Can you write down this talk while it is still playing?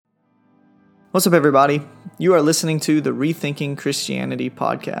What's up, everybody? You are listening to the ReThinking Christianity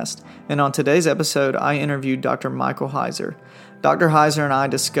podcast, and on today's episode, I interviewed Dr. Michael Heiser. Dr. Heiser and I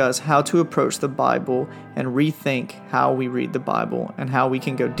discuss how to approach the Bible and rethink how we read the Bible and how we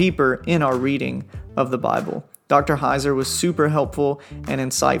can go deeper in our reading of the Bible. Dr. Heiser was super helpful and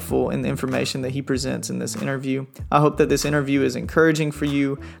insightful in the information that he presents in this interview. I hope that this interview is encouraging for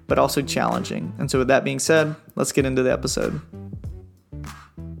you, but also challenging. And so with that being said, let's get into the episode.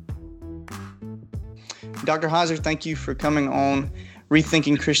 Dr. Heiser, thank you for coming on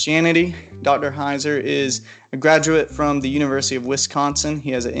Rethinking Christianity. Dr. Heiser is a graduate from the University of Wisconsin. He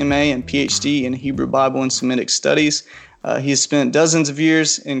has an MA and PhD in Hebrew Bible and Semitic Studies. He has spent dozens of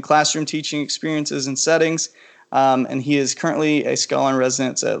years in classroom teaching experiences and settings, and he is currently a scholar in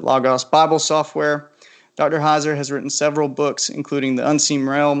residence at Logos Bible Software. Dr. Heiser has written several books, including The Unseen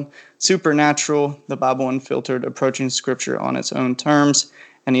Realm, Supernatural, The Bible Unfiltered, Approaching Scripture on Its Own Terms,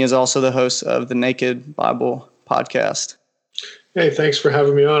 and he is also the host of the Naked Bible podcast. Hey, thanks for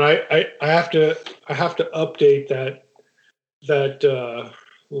having me on. I have to update that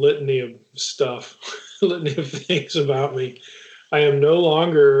litany of stuff, litany of things about me. I am no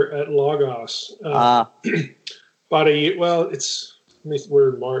longer at Logos. About a year. Well,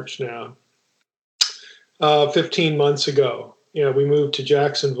 we're in March now. 15 months ago, we moved to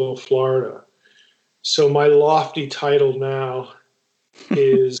Jacksonville, Florida. So my lofty title now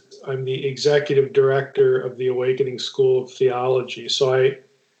is I'm the executive director of the Awakening School of Theology. So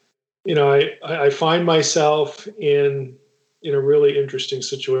I find myself in a really interesting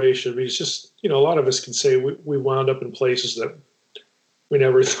situation. I mean, it's just, a lot of us can say we wound up in places that we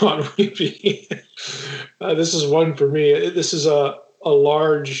never thought we'd be. This is one for me. This is a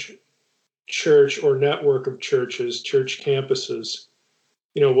large church or network of churches, church campuses.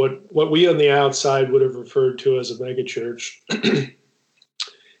 What we on the outside would have referred to as a megachurch.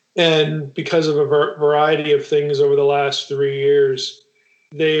 And because of a variety of things over the last 3 years,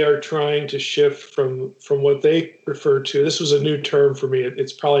 they are trying to shift from what they refer to. This was a new term for me.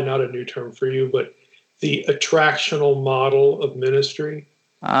 It's probably not a new term for you, but the attractional model of ministry.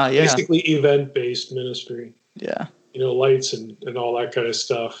 Basically event-based ministry. Yeah. Lights and all that kind of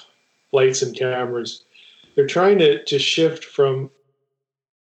stuff. Lights and cameras. They're trying to shift from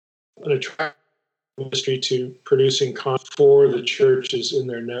an attractional ministry to producing content for the churches in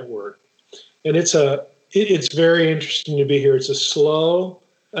their network. And it's very interesting to be here. It's a slow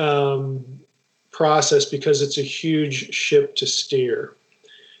process because it's a huge ship to steer.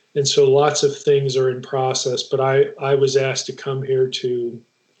 And so lots of things are in process, but I was asked to come here to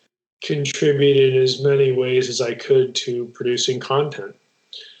contribute in as many ways as I could to producing content.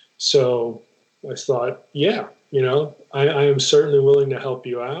 So I thought, I am certainly willing to help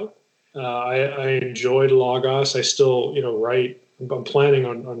you out. I enjoyed Logos. I still, write. I'm planning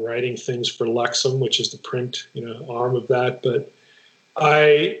on writing things for Lexham, which is the print, arm of that. But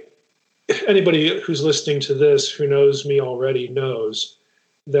anybody who's listening to this who knows me already knows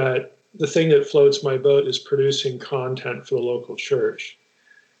that the thing that floats my boat is producing content for the local church.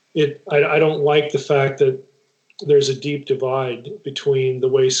 I don't like the fact that there's a deep divide between the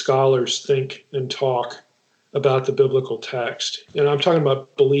way scholars think and talk about the biblical text. And I'm talking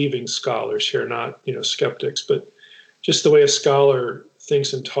about believing scholars here, not, skeptics, but just the way a scholar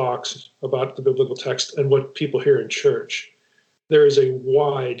thinks and talks about the biblical text and what people hear in church. There is a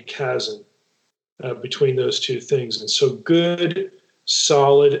wide chasm between those two things. And so good,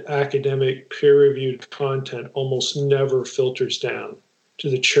 solid, academic, peer-reviewed content almost never filters down to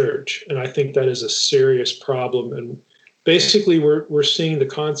the church. And I think that is a serious problem. And basically we're seeing the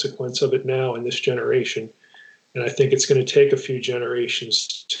consequence of it now in this generation. And I think it's going to take a few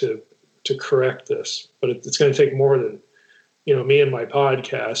generations to correct this, but it's going to take more than, me and my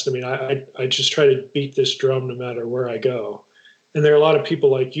podcast. I mean, I just try to beat this drum no matter where I go. And there are a lot of people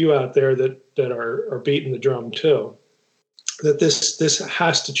like you out there that are beating the drum too, that this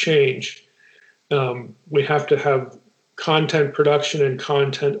has to change. We have to have content production and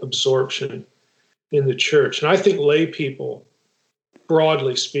content absorption in the church. And I think lay people,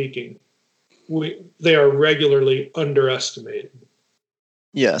 broadly speaking, they are regularly underestimated.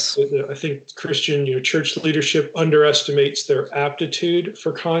 Yes. I think Christian, church leadership underestimates their aptitude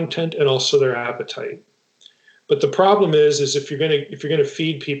for content and also their appetite. But the problem is if you're going to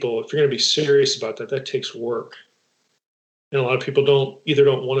feed people, if you're going to be serious about that takes work. And a lot of people don't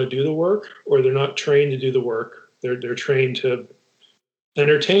want to do the work, or they're not trained to do the work. They're trained to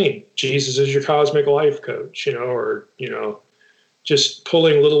entertain. Jesus is your cosmic life coach, or just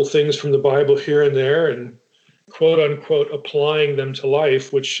pulling little things from the Bible here and there and quote unquote applying them to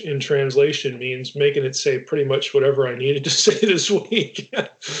life, which in translation means making it say pretty much whatever I needed to say this week.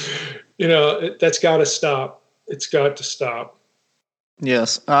 That's got to stop. It's got to stop.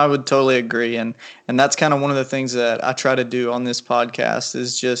 Yes, I would totally agree, and that's kind of one of the things that I try to do on this podcast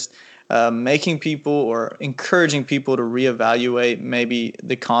is just making people or encouraging people to reevaluate maybe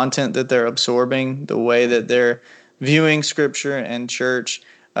the content that they're absorbing, the way that they're viewing Scripture and church.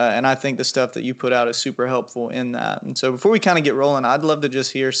 And I think the stuff that you put out is super helpful in that. And so before we kind of get rolling, I'd love to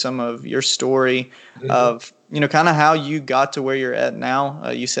just hear some of your story of, kind of how you got to where you're at now.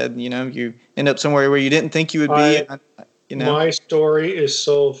 You said, you end up somewhere where you didn't think you would be. My story is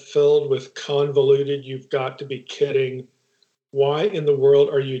so filled with convoluted, you've got to be kidding. Why in the world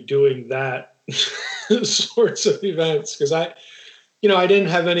are you doing that sorts of events? Because I didn't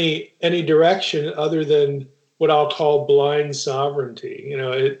have any direction other than what I'll call blind sovereignty.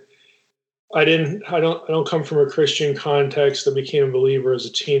 I don't come from a Christian context. I became a believer as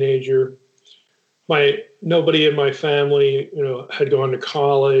a teenager. Nobody in my family, had gone to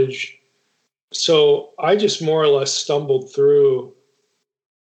college. So I just more or less stumbled through,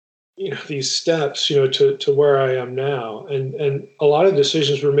 these steps, to where I am now. And a lot of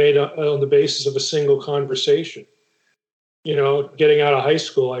decisions were made on the basis of a single conversation. Getting out of high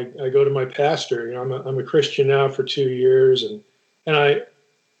school, I go to my pastor. I'm a Christian now for 2 years, and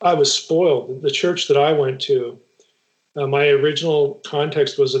I was spoiled. The church that I went to, my original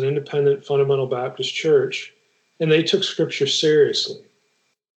context was an independent fundamental Baptist church, and they took Scripture seriously.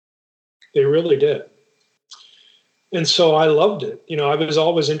 They really did. And so I loved it. I was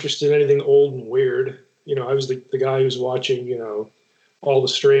always interested in anything old and weird. I was the guy who's watching, all the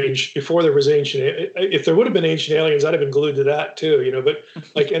strange, before there was if there would have been ancient aliens, I'd have been glued to that too, but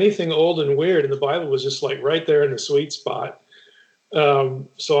like anything old and weird, and the Bible was just like right there in the sweet spot.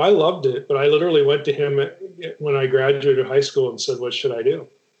 So I loved it, but I literally went to him when I graduated high school and said, what should I do?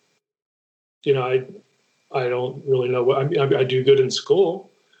 I don't really know what I do good in school.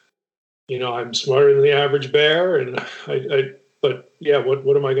 I'm smarter than the average bear, and but yeah,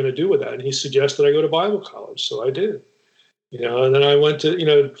 what am I going to do with that? And he suggested I go to Bible college, so I did. And then I went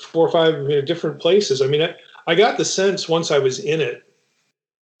to 4 or 5 different places. I mean, I got the sense once I was in it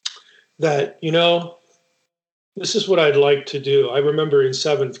that this is what I'd like to do. I remember in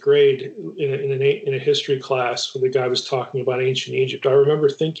 7th grade in a history class when the guy was talking about ancient Egypt. I remember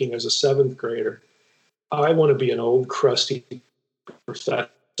thinking as a 7th grader, I want to be an old crusty professor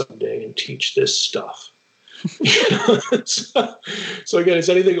someday and teach this stuff. So again, it's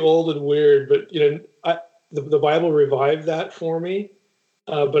anything old and weird, but the Bible revived that for me,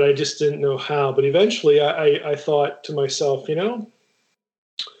 but I just didn't know how. But eventually, I thought to myself,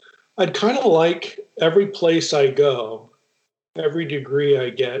 I'd kind of like every place I go, every degree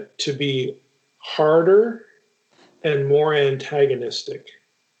I get, to be harder and more antagonistic.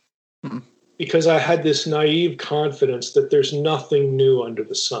 Because I had this naive confidence that there's nothing new under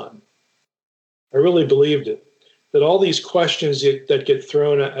the sun. I really believed it, that all these questions that get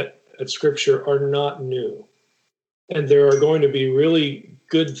thrown at Scripture are not new. And there are going to be really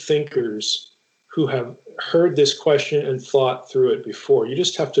good thinkers who have heard this question and thought through it before. You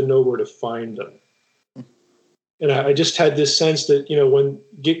just have to know where to find them. And I just had this sense that,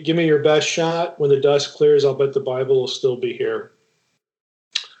 give me your best shot. When the dust clears, I'll bet the Bible will still be here.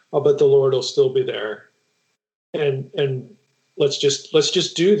 I'll bet the Lord will still be there. And let's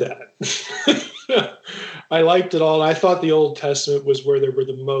just do that. I liked it all. I thought the Old Testament was where there were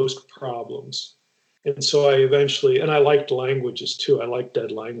the most problems. And so I liked languages too. I liked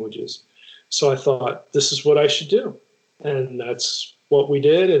dead languages. So I thought, this is what I should do. And that's what we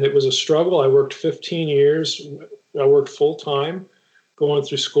did. And it was a struggle. I worked 15 years. I worked full time, going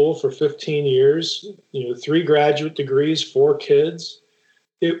through school for 15 years, 3 graduate degrees, 4 kids.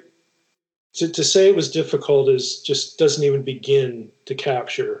 To say it was difficult just doesn't even begin to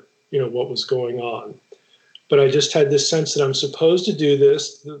capture, what was going on. But I just had this sense that I'm supposed to do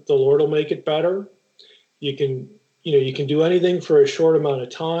this. The Lord will make it better. You can do anything for a short amount of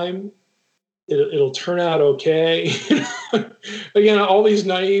time. It'll turn out okay. Again, all these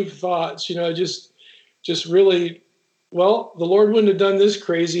naive thoughts, just really, well, the Lord wouldn't have done this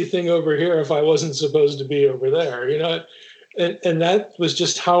crazy thing over here if I wasn't supposed to be over there, and that was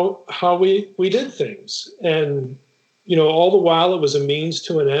just how we did things. And, all the while it was a means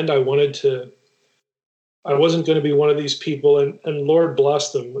to an end. I wasn't going to be one of these people, and Lord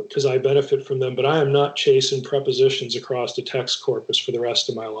bless them because I benefit from them, but I am not chasing prepositions across the text corpus for the rest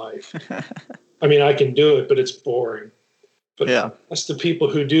of my life. I mean, I can do it, but it's boring. But yeah, that's the people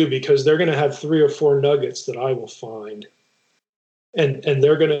who do, because they're going to have 3 or 4 nuggets that I will find. and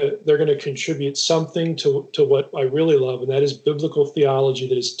they're gonna contribute something to what I really love, and that is biblical theology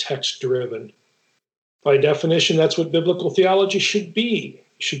that is text driven. By definition, that's what biblical theology should be.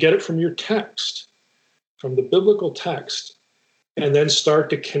 You should get it from your text, from the biblical text, and then start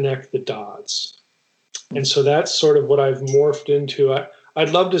to connect the dots. And so that's sort of what I've morphed into. I'd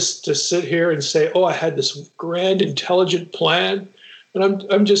love to sit here and say, oh, I had this grand, intelligent plan, and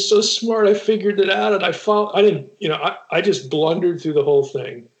I'm just so smart. I figured it out, and I didn't, I just blundered through the whole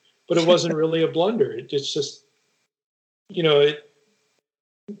thing, but it wasn't really a blunder. It's just, the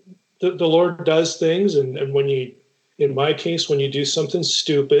Lord does things, and when in my case, when you do something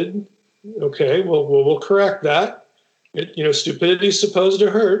stupid, okay, well, we'll correct that. Stupidity is supposed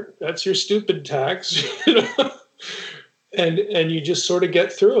to hurt. That's your stupid tax, and you just sort of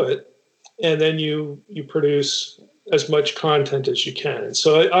get through it, and then you produce as much content as you can. And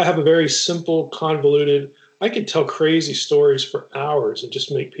so I have a very simple, convoluted. I could tell crazy stories for hours and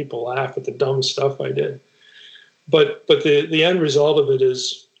just make people laugh at the dumb stuff I did. But the end result of it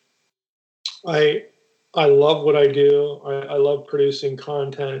is, I love what I do. I love producing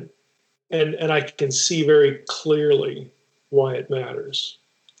content. And I can see very clearly why it matters.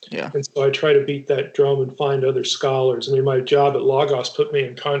 Yeah. And so I try to beat that drum and find other scholars. I mean, my job at Logos put me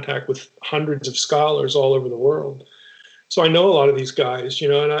in contact with hundreds of scholars all over the world. So I know a lot of these guys,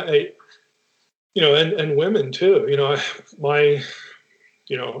 and and women too. I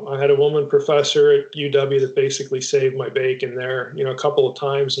had a woman professor at UW that basically saved my bacon there, a couple of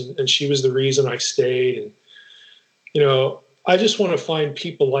times, and she was the reason I stayed. And, I just want to find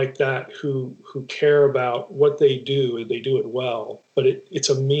people like that who care about what they do, and they do it well, but it's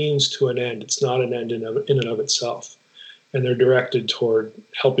a means to an end. It's not an end in and of itself. And they're directed toward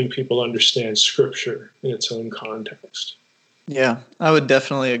helping people understand Scripture in its own context. Yeah, I would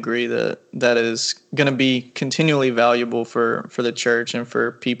definitely agree that is going to be continually valuable for the church and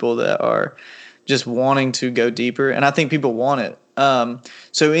for people that are just wanting to go deeper. And I think people want it.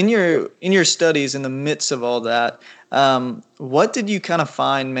 So in your studies, in the midst of all that, what did you kind of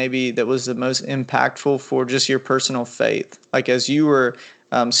find maybe that was the most impactful for just your personal faith? Like as you were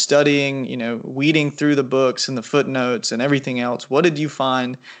studying, weeding through the books and the footnotes and everything else, what did you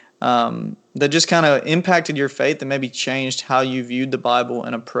find that just kind of impacted your faith and maybe changed how you viewed the Bible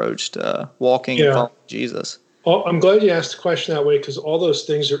and approached walking and following Jesus? Well, I'm glad you asked the question that way, because all those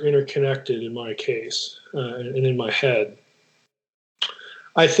things are interconnected in my case and in my head.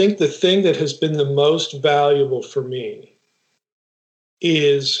 I think the thing that has been the most valuable for me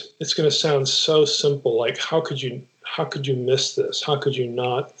is, it's going to sound so simple, like how could you miss this? How could you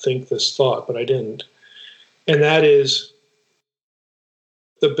not think this thought? But I didn't. And that is,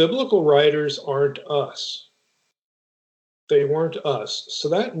 the biblical writers aren't us. They weren't us. So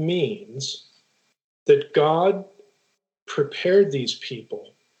that means that God prepared these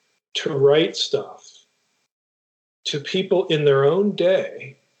people to write stuff to people in their own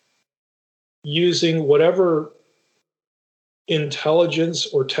day using whatever intelligence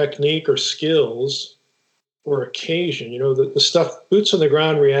or technique or skills or occasion, the stuff, boots on the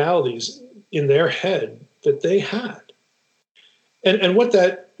ground realities in their head that they had. And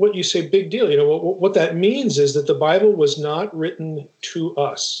what you say, big deal, what that means is that the Bible was not written to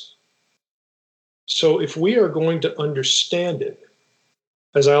us. So if we are going to understand it,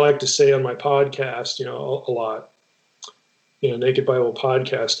 as I like to say on my podcast, a lot, Naked Bible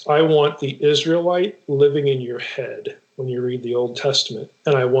Podcast, I want the Israelite living in your head when you read the Old Testament.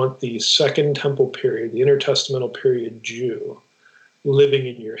 And I want the Second Temple period, the intertestamental period Jew, living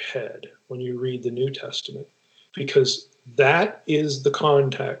in your head when you read the New Testament, because that is the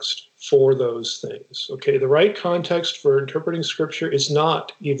context for those things. Okay, the right context for interpreting Scripture is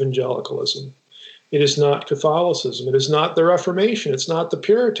not evangelicalism. It is not Catholicism. It is not the Reformation. It's not the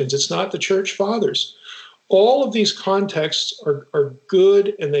Puritans. It's not the Church Fathers. All of these contexts are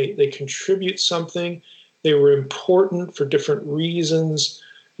good, and they contribute something. They were important for different reasons.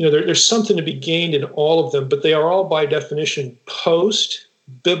 There's something to be gained in all of them, but they are all by definition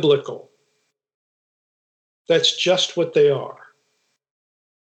post-biblical. That's just what they are.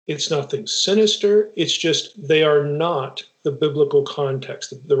 It's nothing sinister. It's just they are not the biblical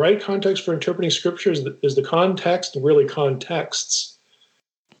context. The right context for interpreting Scripture is the context, really contexts,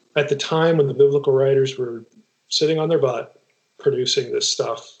 at the time when the biblical writers were sitting on their butt producing this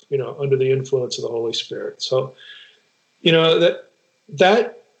stuff, under the influence of the Holy Spirit. So,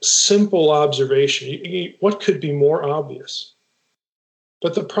 that simple observation, what could be more obvious?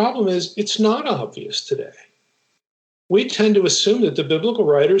 But the problem is, it's not obvious today. We tend to assume that the biblical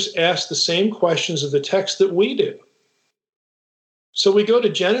writers ask the same questions of the text that we do. So we go to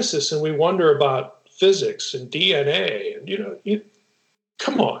Genesis and we wonder about physics and DNA, and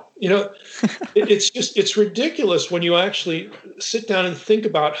come on, it's ridiculous when you actually sit down and think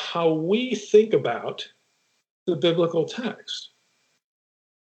about how we think about the biblical text.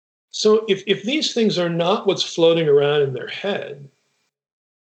 So if these things are not what's floating around in their head,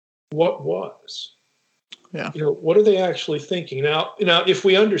 what was? Yeah. What are they actually thinking? Now, if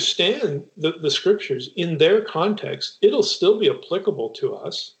we understand the scriptures in their context, it'll still be applicable to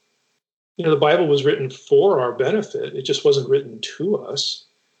us. The Bible was written for our benefit. It just wasn't written to us.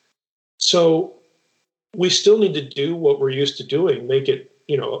 So we still need to do what we're used to doing, make it,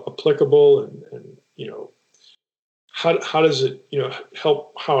 applicable and how does it,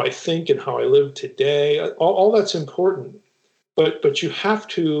 help how I think and how I live today? All that's important. But you have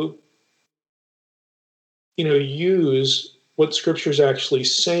to, use what Scripture is actually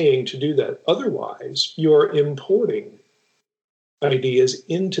saying to do that. Otherwise, you're importing ideas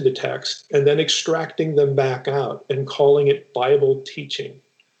into the text and then extracting them back out and calling it Bible teaching.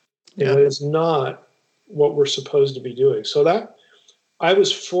 And that is not what we're supposed to be doing. So that I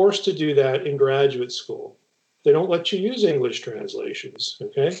was forced to do that in graduate school. They don't let you use English translations,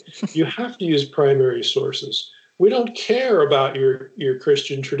 okay? You have to use primary sources. We don't care about your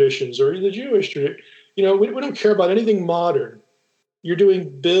Christian traditions or the Jewish tradition. We don't care about anything modern. You're doing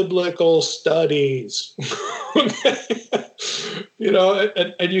biblical studies, okay?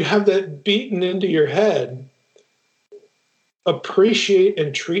 And you have that beaten into your head. Appreciate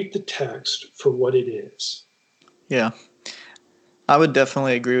and treat the text for what it is. Yeah, I would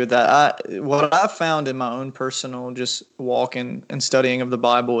definitely agree with that. What I've found in my own personal just walking and studying of the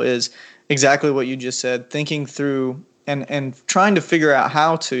Bible is exactly what you just said, thinking through and trying to figure out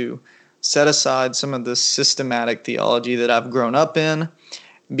how to set aside some of the systematic theology that I've grown up in,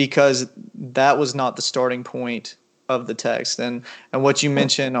 because that was not the starting point of the text. And what you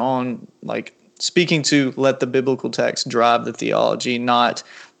mentioned on speaking to let the biblical text drive the theology, not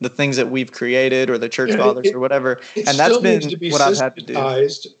the things that we've created or the church fathers or whatever. And that's been what I've had to do.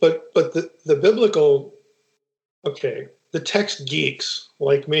 But the biblical, the text geeks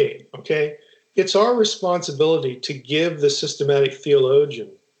like me, it's our responsibility to give the systematic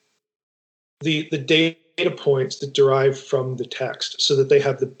theologian the data points that derive from the text so that they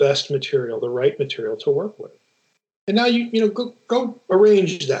have the best material, the right material to work with. And now go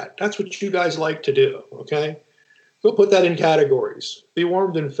arrange that. That's what you guys like to do, okay? Go put that in categories. Be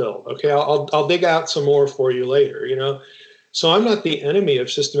warmed and filled, okay? I'll dig out some more for you later, So I'm not the enemy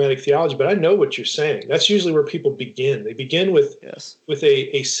of systematic theology, but I know what you're saying. That's usually where people begin. They begin with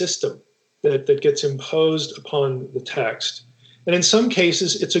a system that gets imposed upon the text. And in some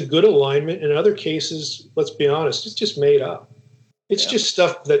cases, it's a good alignment. In other cases, let's be honest, it's just made up. It's just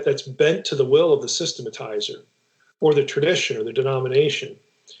stuff that's bent to the will of the systematizer or the tradition or the denomination,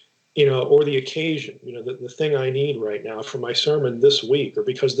 or the occasion, the thing I need right now for my sermon this week, or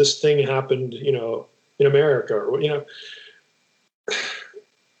because this thing happened, in America, or,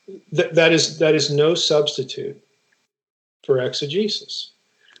 that is no substitute for exegesis.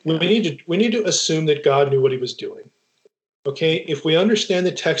 We need to assume that God knew what he was doing. Okay, if we understand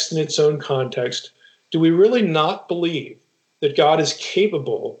the text in its own context, do we really not believe that God is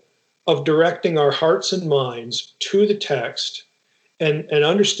capable of directing our hearts and minds to the text and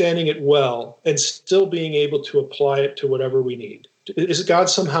understanding it well and still being able to apply it to whatever we need? Is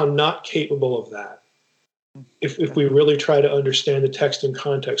God somehow not capable of that if we really try to understand the text in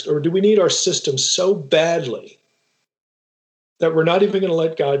context? Or do we need our system so badly that we're not even going to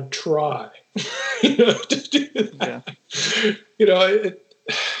let God try to do that?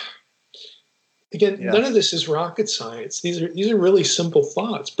 None of this is rocket science. These are really simple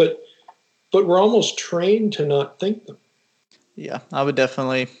thoughts, but we're almost trained to not think them. Yeah, I would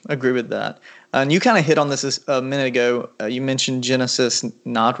definitely agree with that. And you kind of hit on this a minute ago. You mentioned Genesis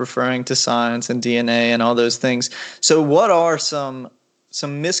not referring to science and DNA and all those things. So what are some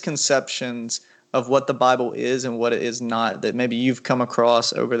misconceptions of what the Bible is and what it is not that maybe you've come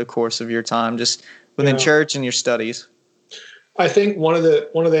across over the course of your time just within church and your studies? I think one of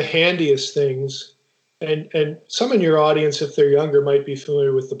the handiest things, and some in your audience, if they're younger, might be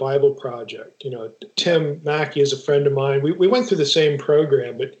familiar with the Bible Project. Tim Mackey is a friend of mine. We went through the same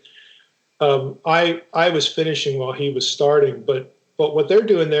program, but I was finishing while he was starting. But what they're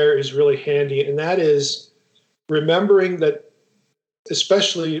doing there is really handy, and that is remembering that,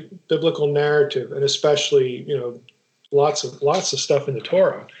 especially biblical narrative, and especially lots of stuff in the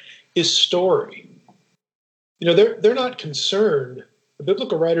Torah, is story. They're not concerned. The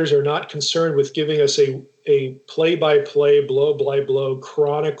biblical writers are not concerned with giving us a play-by-play, blow-by-blow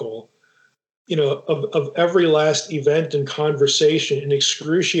chronicle, of every last event and conversation in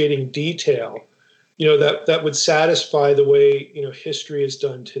excruciating detail, that would satisfy the way, history is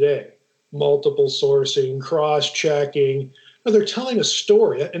done today. Multiple sourcing, cross-checking. No, they're telling a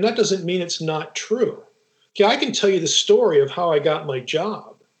story, and that doesn't mean it's not true. Okay, I can tell you the story of how I got my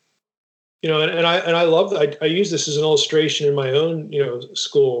job. And I love that. I use this as an illustration in my own,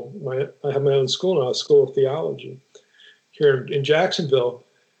 school. I have my own school now, School of Theology here in Jacksonville.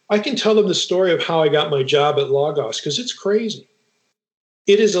 I can tell them the story of how I got my job at Logos because it's crazy.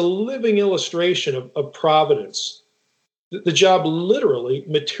 It is a living illustration of providence. The job literally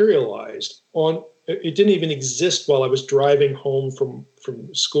materialized it didn't even exist while I was driving home from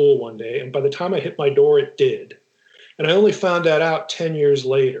school one day. And by the time I hit my door, it did. And I only found that out 10 years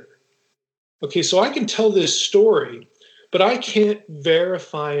later. Okay, so I can tell this story, but I can't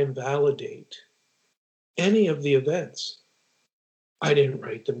verify and validate any of the events. I didn't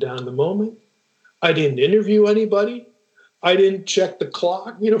write them down in the moment. I didn't interview anybody. I didn't check the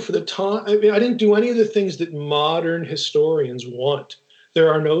clock, for the time. I didn't do any of the things that modern historians want.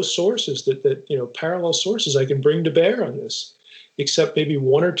 There are no sources that parallel sources I can bring to bear on this, except maybe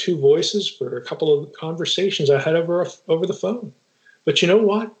one or two voices for a couple of conversations I had over the phone. But you know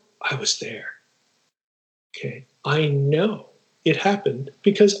what? I was there. Okay. I know it happened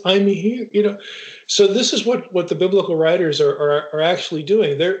because I'm here, So this is what the biblical writers are actually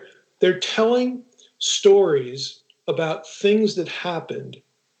doing. They're telling stories about things that happened,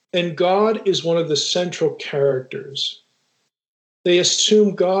 and God is one of the central characters. They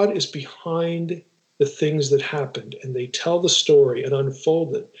assume God is behind the things that happened, and they tell the story and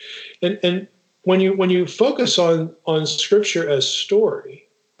unfold it. And when you focus on Scripture as story,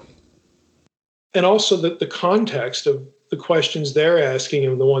 and also the context of the questions they're asking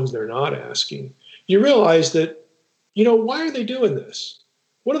and the ones they're not asking, you realize that, why are they doing this?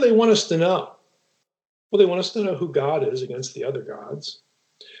 What do they want us to know? Well, they want us to know who God is against the other gods.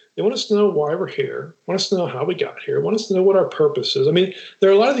 They want us to know why we're here, want us to know how we got here, want us to know what our purpose is. I mean, there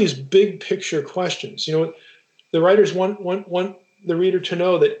are a lot of these big picture questions. The writers want the reader to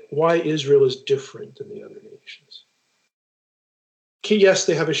know that why Israel is different than the other nations. Okay, yes,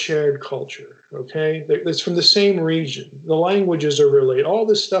 they have a shared culture, okay? It's from the same region. The languages are related. All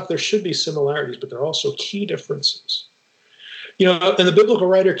this stuff, there should be similarities, but there are also key differences. And the biblical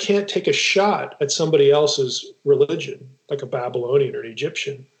writer can't take a shot at somebody else's religion, like a Babylonian or an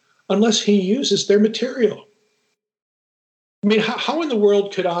Egyptian, unless he uses their material. I mean, how in the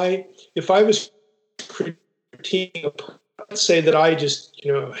world could I, if I was critiquing, let's say that I just,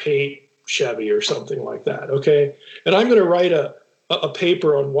 hate Chevy or something like that, okay? And I'm going to write a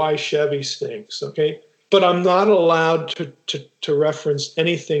paper on why Chevy stinks, okay? But I'm not allowed to reference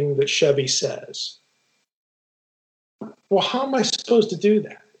anything that Chevy says. Well, how am I supposed to do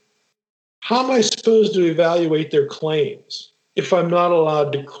that? How am I supposed to evaluate their claims if I'm not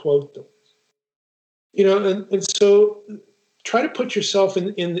allowed to quote them? And so try to put yourself in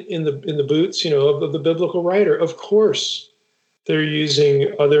the boots, of the biblical writer. Of course, they're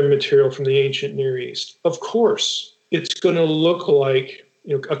using other material from the ancient Near East. Of course, it's going to look like,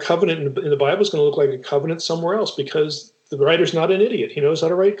 a covenant in the Bible is going to look like a covenant somewhere else because the writer's not an idiot. He knows how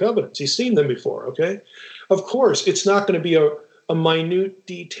to write covenants. He's seen them before, okay? Of course, it's not going to be a minute,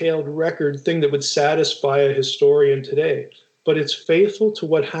 detailed record thing that would satisfy a historian today, but it's faithful to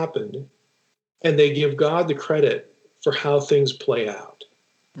what happened, and they give God the credit for how things play out.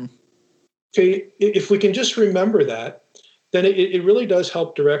 Okay, if we can just remember that, then it really does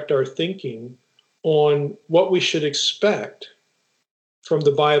help direct our thinking on what we should expect from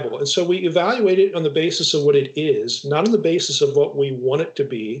the Bible. And so we evaluate it on the basis of what it is, not on the basis of what we want it to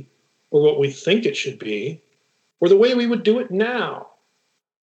be or what we think it should be, or the way we would do it now.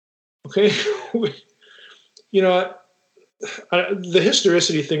 Okay? The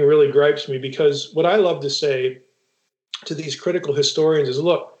historicity thing really gripes me because what I love to say to these critical historians is,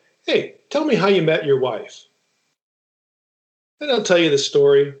 look, hey, tell me how you met your wife. And I'll tell you the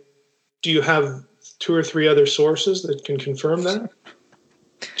story. Do you have 2 or 3 other sources that can confirm that?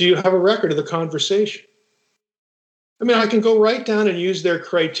 Do you have a record of the conversation? I mean, I can go right down and use their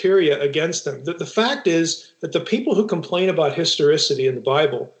criteria against them. The fact is that the people who complain about historicity in the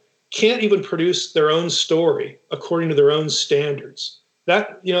Bible can't even produce their own story according to their own standards.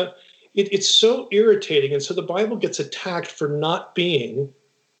 That, it's so irritating. And so the Bible gets attacked for not being,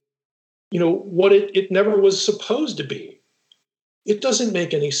 what it never was supposed to be. It doesn't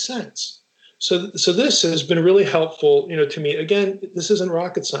make any sense. So this has been really helpful, to me. Again, this isn't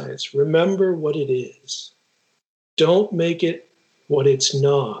rocket science. Remember what it is. Don't make it what it's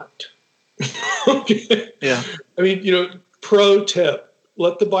not. Okay? Yeah. I mean, pro tip,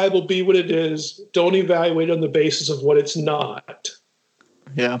 let the Bible be what it is. Don't evaluate on the basis of what it's not.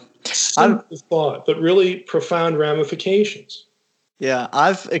 Yeah. simple thought, but really profound ramifications. Yeah,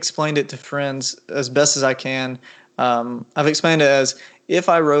 I've explained it to friends as best as I can. I've explained it as if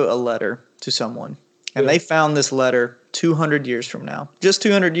I wrote a letter to someone and they found this letter 200 years from now, just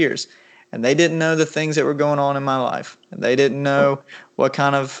 200 years, and they didn't know the things that were going on in my life, and they didn't know what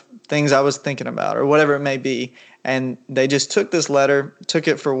kind of things I was thinking about or whatever it may be, and they just took this letter, took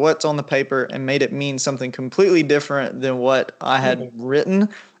it for what's on the paper, and made it mean something completely different than what I had written,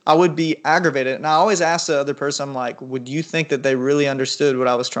 I would be aggravated. And I always ask the other person, I'm like, would you think that they really understood what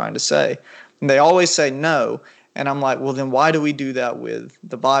I was trying to say? And they always say no. And I'm like, well, then why do we do that with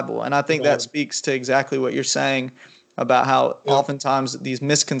the Bible? And I think that speaks to exactly what you're saying about how oftentimes these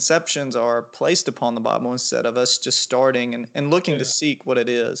misconceptions are placed upon the Bible instead of us just starting and looking to seek what it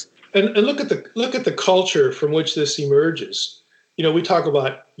is. And look at the culture from which this emerges. We talk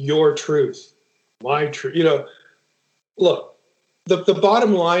about your truth, my truth. Look, the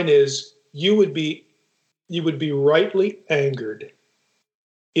bottom line is you would be rightly angered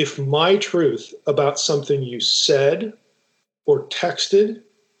if my truth about something you said or texted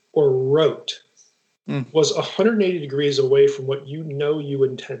or wrote was 180 degrees away from what you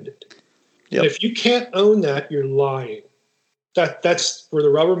intended. Yep. And if you can't own that, you're lying. That's where the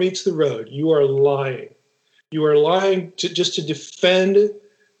rubber meets the road. You are lying. You are lying just to defend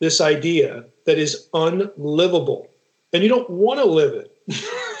this idea that is unlivable, and you don't want to live it.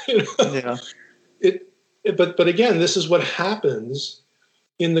 Yeah. But again, this is what happens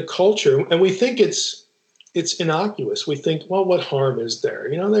in the culture, and we think it's innocuous. We think, well, what harm is there?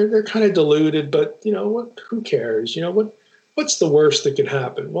 They're kind of deluded, but what? Who cares? What's the worst that could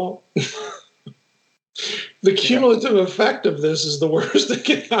happen? Well, the cumulative effect of this is the worst that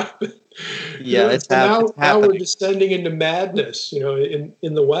can happen. Yeah, it's happening. Now we're descending into madness. In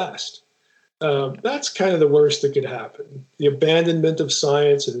the West. That's kind of the worst that could happen. The abandonment of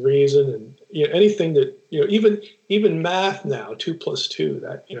science and reason, and anything that even math now 2 + 2.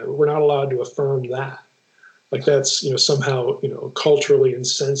 That we're not allowed to affirm that. Like that's somehow culturally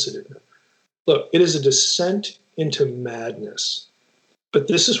insensitive. Look, it is a descent into madness, but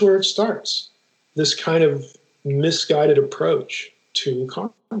this is where it starts. This kind of misguided approach to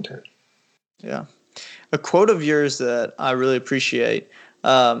content. Yeah, a quote of yours that I really appreciate.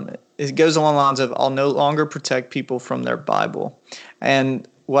 It goes along the lines of, I'll no longer protect people from their Bible. And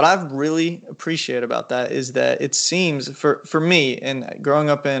what I've really appreciated about that is that it seems, for me, and I grew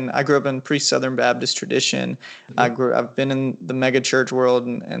up in pre-Southern Baptist tradition. Mm-hmm. I've been in the mega church world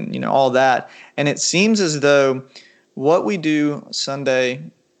and all that. And it seems as though what we do Sunday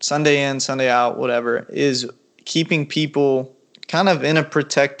in, Sunday out, whatever, is keeping people kind of in a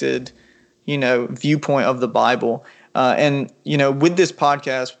protected, viewpoint of the Bible. And with this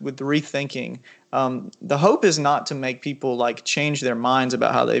podcast, with the ReThinking, the hope is not to make people change their minds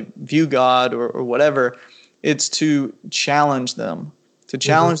about how they view God or whatever. It's to challenge them,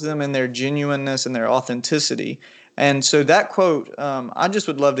 them in their genuineness and their authenticity. And so that quote, I just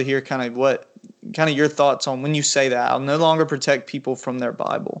would love to hear kind of your thoughts on when you say that. I'll no longer protect people from their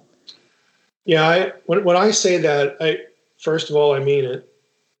Bible. Yeah, when I say that, first of all, I mean it.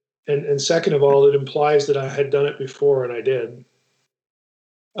 And second of all, it implies that I had done it before, and I did.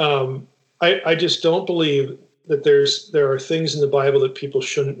 I just don't believe that there are things in the Bible that people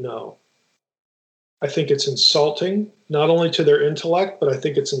shouldn't know. I think it's insulting, not only to their intellect, but I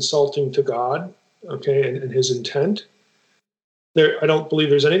think it's insulting to God, and his intent. I don't believe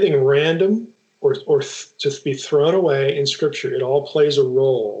there's anything random or to be thrown away in Scripture. It all plays a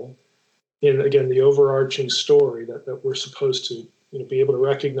role in, again, the overarching story that we're supposed to be able to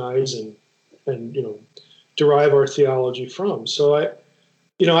recognize and derive our theology from. So I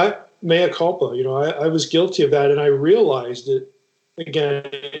mea culpa, I was guilty of that, and I realized it again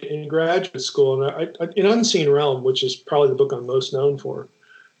in graduate school. And I in Unseen Realm, which is probably the book I'm most known for,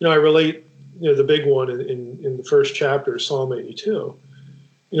 I relate the big one in the first chapter, Psalm 82.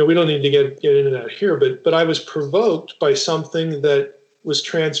 We don't need to get into that here, but I was provoked by something that was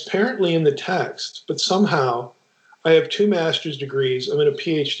transparently in the text, but somehow I have 2 master's degrees. I'm in a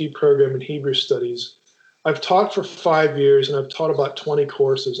PhD program in Hebrew studies. I've taught for 5 years, and I've taught about 20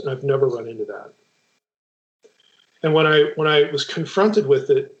 courses, and I've never run into that. And when I was confronted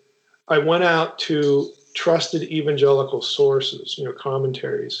with it, I went out to trusted evangelical sources,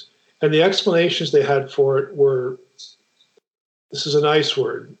 commentaries, and the explanations they had for it were, this is a nice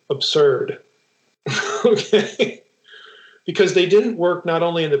word, absurd. Okay. Because they didn't work not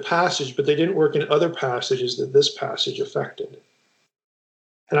only in the passage, but they didn't work in other passages that this passage affected.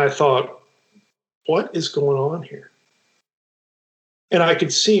 And I thought, what is going on here? And I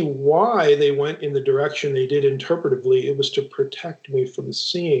could see why they went in the direction they did interpretively. It was to protect me from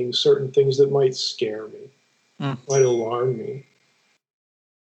seeing certain things that might scare me, might alarm me.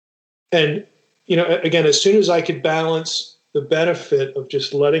 And, again, as soon as I could balance the benefit of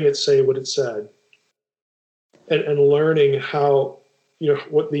just letting it say what it said and learning how,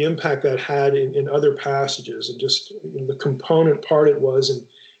 what the impact that had in other passages and just the component part it was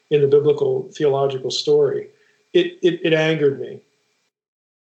in the biblical theological story, it angered me.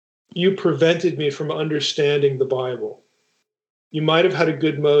 You prevented me from understanding the Bible. You might have had a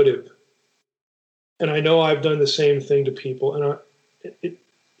good motive. And I know I've done the same thing to people, and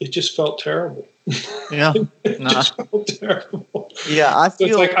it just felt terrible. Yeah. It just felt terrible. Yeah, I feel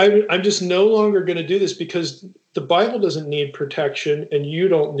so it's like I'm just no longer going to do this because the Bible doesn't need protection, and you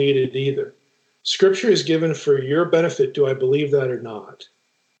don't need it either. Scripture is given for your benefit. Do I believe that or not?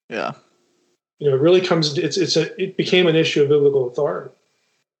 Yeah. It really comes. It became an issue of biblical authority.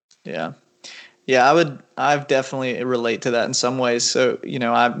 Yeah. I've definitely relate to that in some ways. So,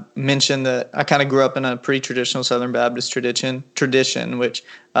 I mentioned that I kind of grew up in a pre-traditional Southern Baptist tradition, which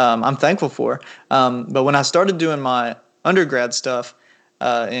I'm thankful for. But when I started doing my undergrad stuff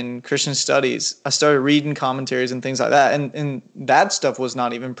in Christian studies, I started reading commentaries and things like that. And that stuff was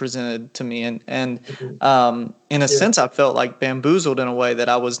not even presented to me. And in a sense, I felt like bamboozled in a way that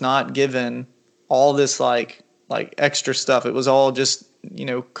I was not given all this like extra stuff. It was all just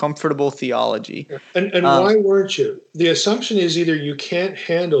comfortable theology. And why weren't you? The assumption is either you can't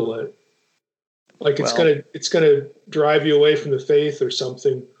handle it, like it's gonna drive you away from the faith or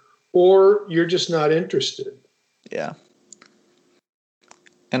something, or you're just not interested. Yeah.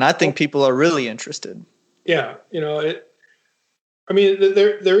 And I think people are really interested. Yeah, there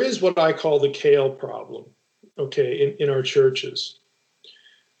is what I call the kale problem, okay, in our churches.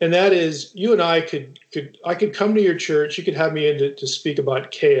 And that is, you and I could come to your church. You could have me in to speak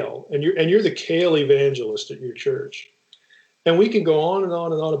about kale, and you're the kale evangelist at your church, and we can go on and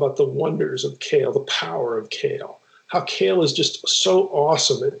on and on about the wonders of kale, the power of kale, how kale is just so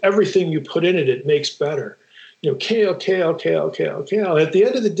awesome, and everything you put in it, it makes better. Kale, kale, kale, kale, kale. At the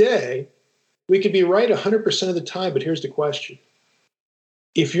end of the day, we could be right 100% of the time. But here's the question: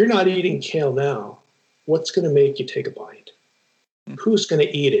 if you're not eating kale now, what's going to make you take a bite? Who's going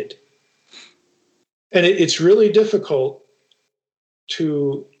to eat it? And it's really difficult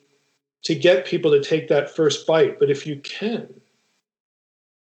to get people to take that first bite. But if you can,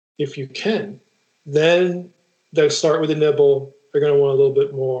 then they'll start with a nibble. They're going to want a little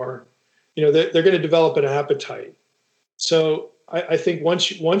bit more. They're going to develop an appetite. So I think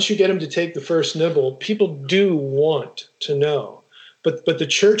once you get them to take the first nibble, people do want to know. But the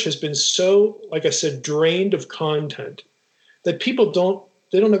church has been so, like I said, drained of content that people don't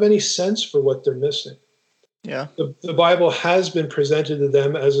have any sense for what they're missing. Yeah. The Bible has been presented to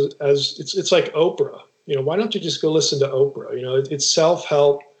them as it's like Oprah. Why don't you just go listen to Oprah? It's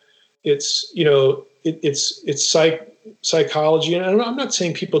self-help. It's psychology. And I'm not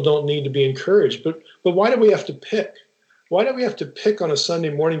saying people don't need to be encouraged, but why do we have to pick? Why do we have to pick on a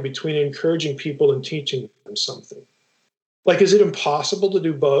Sunday morning between encouraging people and teaching them something? Like, is it impossible to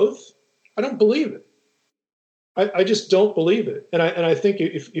do both? I don't believe it. I just don't believe it. And I think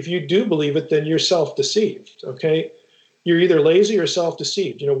if you do believe it, then you're self-deceived, okay? You're either lazy or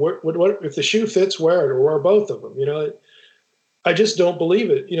self-deceived. What if the shoe fits, wear it, or wear both of them. I just don't believe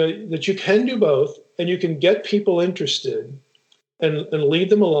it, that you can do both, and you can get people interested and lead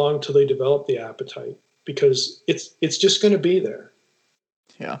them along till they develop the appetite, because it's just going to be there.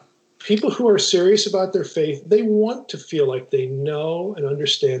 Yeah. People who are serious about their faith, they want to feel like they know and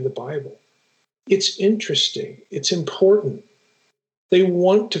understand the Bible. It's interesting. It's important. They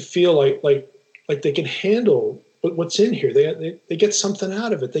want to feel like they can handle what's in here. They get something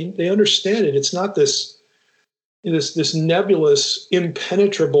out of it. They understand it. It's not this nebulous,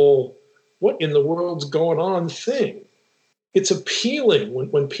 impenetrable, what in the world's going on thing. It's appealing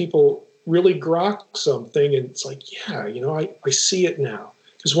when people really grok something, and it's like, yeah, I see it now.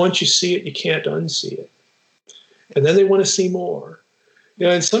 Because once you see it, you can't unsee it. And then they want to see more.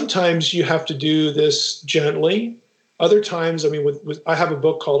 And sometimes you have to do this gently. Other times, I have a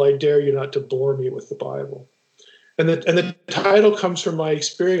book called "I Dare You Not to Bore Me with the Bible," and the title comes from my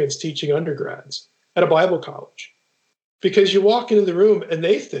experience teaching undergrads at a Bible college. Because you walk into the room and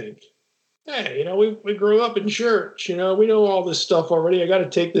they think, hey, we grew up in church. We know all this stuff already. I got to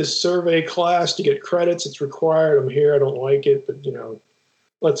take this survey class to get credits. It's required. I'm here. I don't like it, but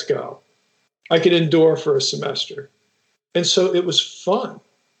let's go. I could endure for a semester. And so it was fun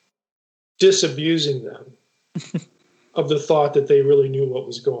disabusing them of the thought that they really knew what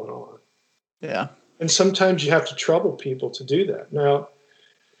was going on. Yeah. And sometimes you have to trouble people to do that. Now,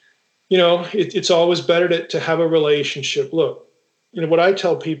 it's always better to have a relationship. Look, what I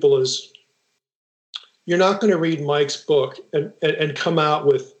tell people is, you're not going to read Mike's book and come out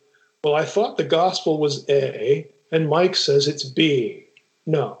with, well, I thought the gospel was A, and Mike says it's B.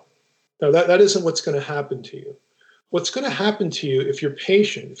 No, that isn't what's going to happen to you. What's going to happen to you, if you're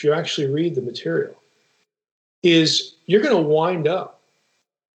patient, if you actually read the material, is you're going to wind up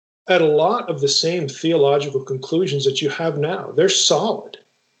at a lot of the same theological conclusions that you have now. They're solid.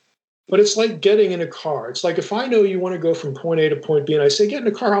 But it's like getting in a car. It's like, if I know you want to go from point A to point B, and I say, get in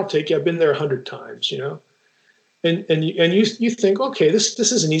a car, I'll take you. I've been there 100 times, And you think, okay, this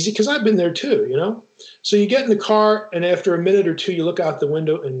isn't easy because I've been there too, So you get in the car, and after a minute or two, you look out the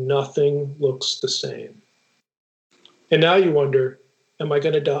window and nothing looks the same. And now you wonder, am I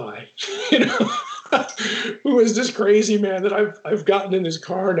going to die? Who is this crazy man that I've gotten in his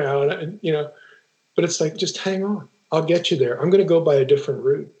car now? But it's like, just hang on. I'll get you there. I'm going to go by a different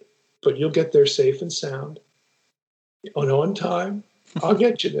route, but you'll get there safe and sound on time. I'll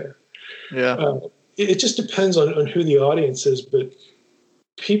get you there. Yeah. It just depends on who the audience is, but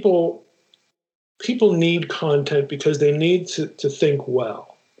people need content because they need to think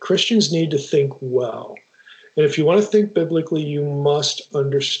well. Christians need to think well. And if you want to think biblically, you must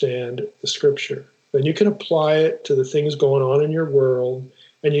understand the scripture. Then you can apply it to the things going on in your world,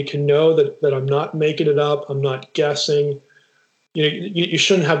 and you can know that I'm not making it up, I'm not guessing. You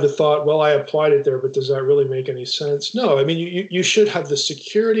shouldn't have the thought, well, I applied it there, but does that really make any sense? No, I mean, you should have the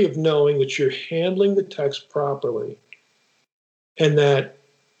security of knowing that you're handling the text properly, and that,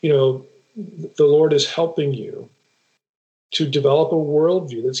 the Lord is helping you to develop a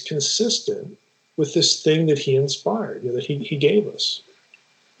worldview that's consistent with this thing that he inspired, that he gave us.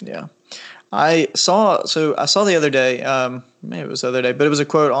 Yeah. I saw the other day, maybe it was the other day, but it was a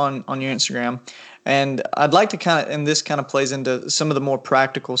quote on your Instagram. And I'd like to and this kind of plays into some of the more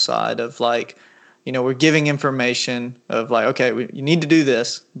practical side of like, we're giving information of like, okay, you need to do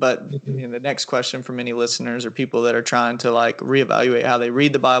this. But the next question for many listeners or people that are trying to like reevaluate how they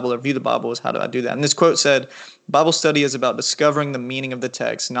read the Bible or view the Bible is, how do I do that? And this quote said, Bible study is about discovering the meaning of the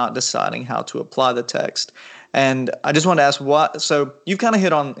text, not deciding how to apply the text. And I just want to ask so you've kind of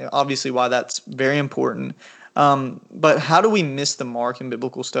hit on obviously why that's very important. But how do we miss the mark in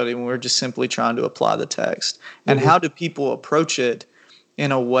biblical study when we're just simply trying to apply the text? And how do people approach it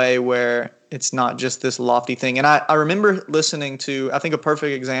in a way where it's not just this lofty thing? And I remember listening to, I think a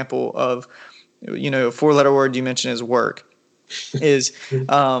perfect example of, a four-letter word you mentioned is work, is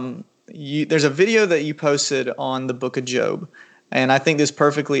there's a video that you posted on the book of Job. And I think this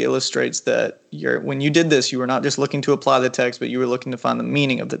perfectly illustrates that when you did this, you were not just looking to apply the text, but you were looking to find the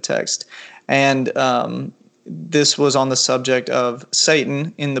meaning of the text. And this was on the subject of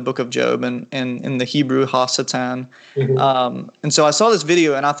Satan in the book of Job and in the Hebrew ha-satan. And so I saw this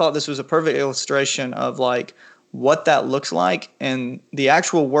video and I thought this was a perfect illustration of like what that looks like and the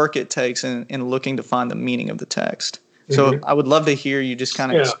actual work it takes in looking to find the meaning of the text. So I would love to hear you just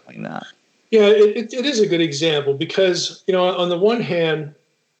kind of explain that. Yeah, it is a good example because, on the one hand,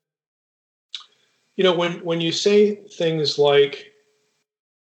 when you say things like,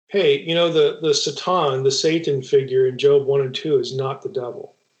 hey, the Satan figure in Job 1 and 2 is not the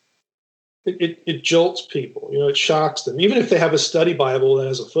devil. It jolts people, it shocks them. Even if they have a study Bible that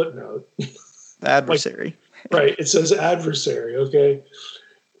has a footnote. Adversary. Right, it says adversary, okay?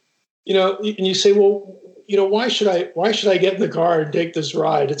 And you say, well, why should I get in the car and take this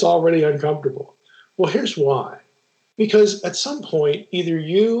ride? It's already uncomfortable. Well, here's why. Because at some point, either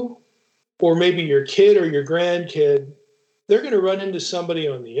you or maybe your kid or your grandkid, they're going to run into somebody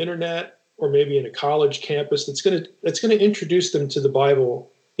on the internet or maybe in a college campus that's going to introduce them to the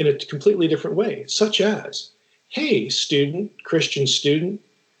Bible in a completely different way, such as, hey, Christian student,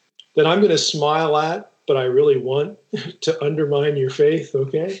 that I'm going to smile at, but I really want to undermine your faith,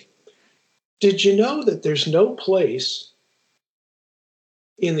 okay? Did you know that there's no place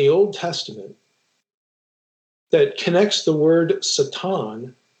in the Old Testament that connects the word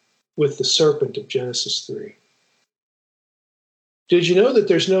Satan with the serpent of Genesis 3? Did you know that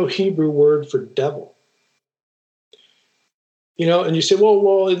there's no Hebrew word for devil? And you say,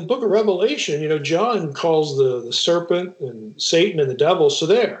 well, in the book of Revelation, John calls the serpent and Satan and the devil, so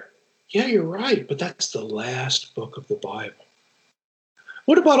there. Yeah, you're right, but that's the last book of the Bible.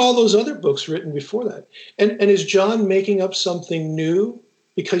 What about all those other books written before that? And is John making up something new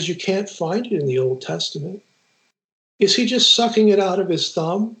because you can't find it in the Old Testament? Is he just sucking it out of his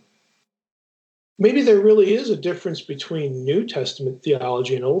thumb? Maybe there really is a difference between New Testament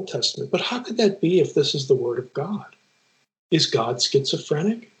theology and Old Testament, but how could that be if this is the Word of God? Is God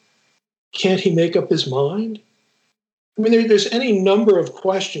schizophrenic? Can't he make up his mind? I mean, there's any number of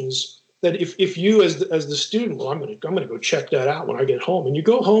questions that if you as the student, well, I'm gonna go check that out when I get home, and you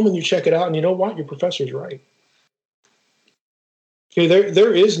go home and you check it out, and you know what, your professor's right. Okay,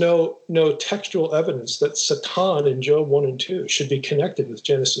 there is no textual evidence that Satan in Job 1 and 2 should be connected with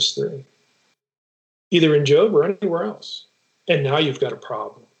Genesis 3, either in Job or anywhere else. And now you've got a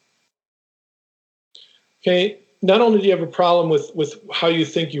problem. Okay, not only do you have a problem with how you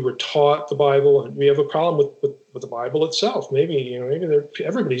think you were taught the Bible, and we have a problem with the Bible itself. Maybe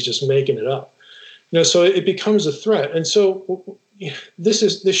everybody's just making it up. So it becomes a threat. And so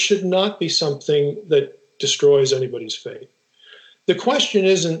this should not be something that destroys anybody's faith. The question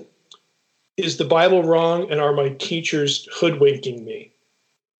isn't, is the Bible wrong and are my teachers hoodwinking me?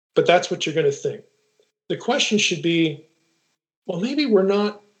 But that's what you're going to think. The question should be, well, maybe we're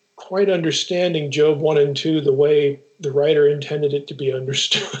not quite understanding Job 1 and 2 the way the writer intended it to be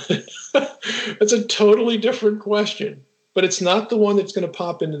understood. That's a totally different question, but it's not the one that's going to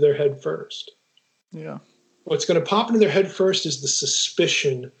pop into their head first. Yeah. What's going to pop into their head first is the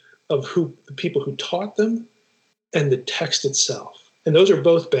suspicion of the people who taught them and the text itself. And those are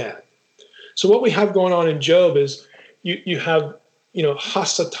both bad. So what we have going on in Job is you have,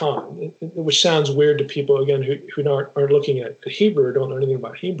 Hasatan, which sounds weird to people, again, who aren't looking at Hebrew or don't know anything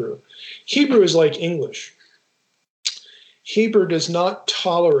about Hebrew. Hebrew is like English. Hebrew does not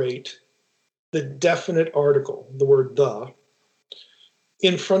tolerate the definite article, the word the,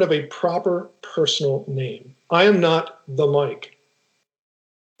 in front of a proper personal name. I am not the Mike.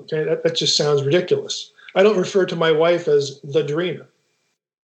 Okay, that just sounds ridiculous. I don't refer to my wife as the Drina.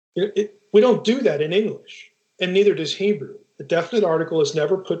 We don't do that in English, and neither does Hebrew. The definite article is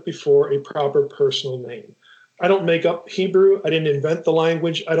never put before a proper personal name. I don't make up Hebrew. I didn't invent the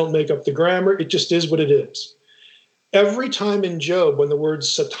language. I don't make up the grammar. It just is what it is. Every time in Job when the word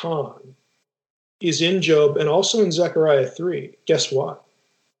Satan is in Job and also in Zechariah 3, guess what?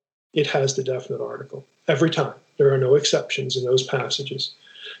 It has the definite article. Every time. There are no exceptions in those passages.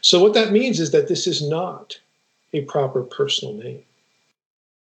 So what that means is that this is not a proper personal name.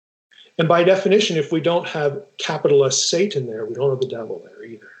 And by definition, if we don't have capital S Satan there, we don't have the devil there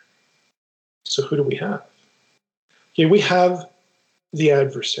either. So who do we have? Okay, we have the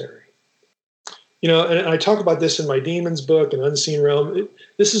adversary. And I talk about this in my Demons book and Unseen Realm.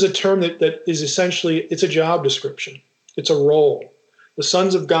 This is a term that is essentially, it's a job description. It's a role. The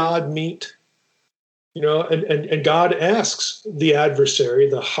sons of God meet, and God asks the adversary,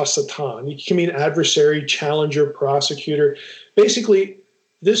 the Hasatan. You can mean adversary, challenger, prosecutor. Basically,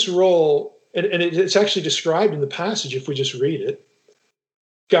 this role, and it's actually described in the passage if we just read it.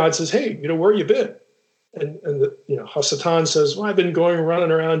 God says, hey, where you been? And Hasatan says, well, I've been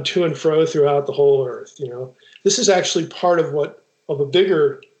running around to and fro throughout the whole earth. This is actually part of a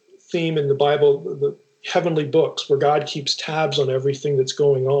bigger theme in the Bible, the heavenly books, where God keeps tabs on everything that's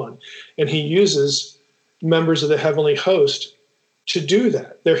going on. And he uses members of the heavenly host to do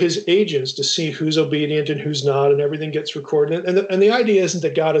that. They're his agents to see who's obedient and who's not, and everything gets recorded. And the idea isn't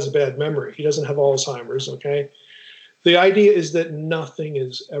that God has a bad memory. He doesn't have Alzheimer's, okay? The idea is that nothing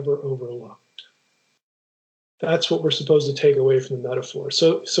is ever overlooked. That's what we're supposed to take away from the metaphor.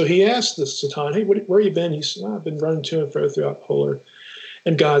 So he asked the Satan, hey, where you been? He said, I've been running to and fro throughout the whole earth.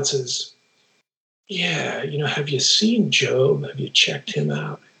 And God says, yeah, have you seen Job? Have you checked him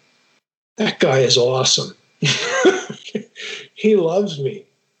out? That guy is awesome. He loves me.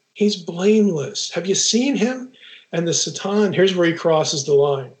 He's blameless. Have you seen him? And the Satan, here's where he crosses the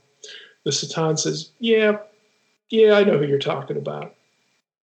line. The Satan says, yeah, I know who you're talking about.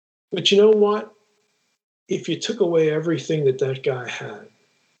 But you know what? If you took away everything that guy had,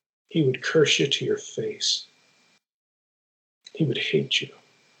 he would curse you to your face. He would hate you.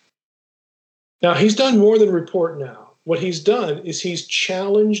 Now, he's done more than report now. What he's done is he's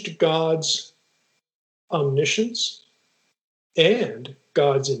challenged God's omniscience and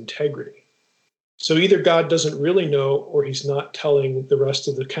God's integrity. So either God doesn't really know, or he's not telling the rest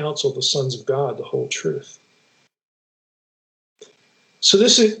of the council, the sons of God, the whole truth. So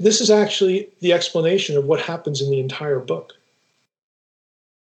this is actually the explanation of what happens in the entire book.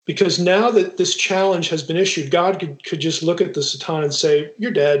 Because now that this challenge has been issued, God could just look at the Satan and say,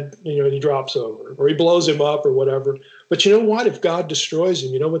 you're dead, and he drops over, or he blows him up or whatever. But you know what? If God destroys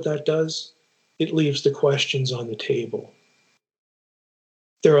him, you know what that does? It leaves the questions on the table.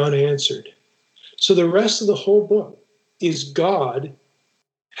 They're unanswered. So the rest of the whole book is God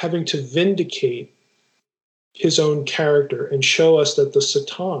having to vindicate his own character and show us that the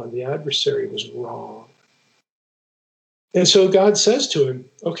Satan, the adversary, was wrong. And so God says to him,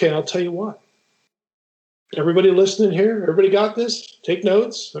 okay, I'll tell you what. Everybody listening here, everybody got this? Take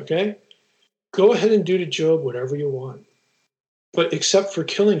notes, okay? Go ahead and do to Job whatever you want, but except for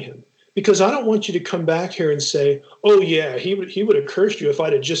killing him. Because I don't want you to come back here and say, oh, yeah, he would have cursed you if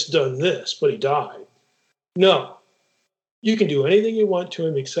I'd have just done this, but he died. No, you can do anything you want to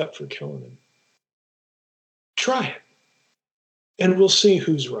him except for killing him. Try it, and we'll see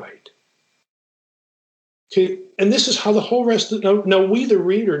who's right. Okay, and this is how the whole rest of now we, the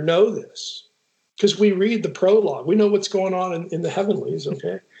reader, know this because we read the prologue. We know what's going on in the heavenlies,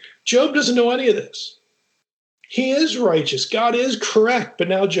 okay? Job doesn't know any of this. He is righteous. God is correct. But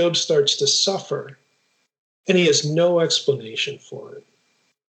now Job starts to suffer, and he has no explanation for it.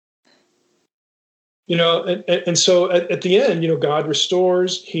 And so at the end, God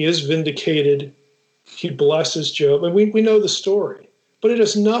restores. He is vindicated. He blesses Job. And we know the story. But it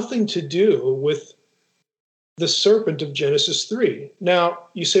has nothing to do with the serpent of Genesis 3. Now,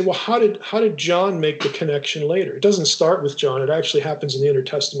 you say, well, how did John make the connection later? It doesn't start with John. It actually happens in the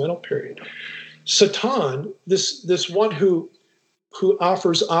intertestamental period. Satan, this one who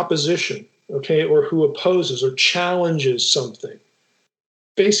offers opposition, okay, or who opposes or challenges something,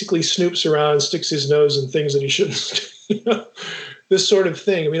 basically snoops around, sticks his nose in things that he shouldn't. This sort of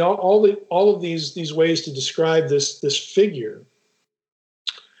thing. I mean, all of these ways to describe this figure.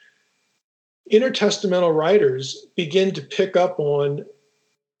 Intertestamental writers begin to pick up on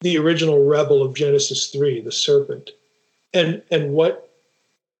the original rebel of Genesis 3, the serpent, and what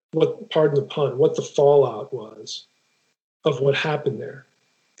pardon the pun, what the fallout was of what happened there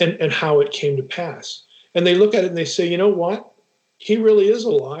and how it came to pass. And they look at it and they say, you know what? He really is a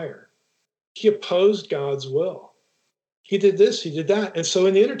liar. He opposed God's will. He did this, he did that. And so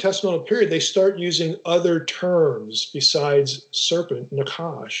in the intertestamental period, they start using other terms besides serpent,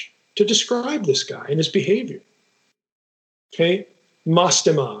 Nakash, to describe this guy and his behavior. Okay?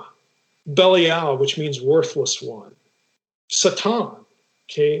 Mastema, Belial, which means worthless one. Satan,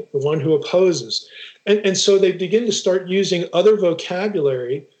 okay, the one who opposes. And so they begin to start using other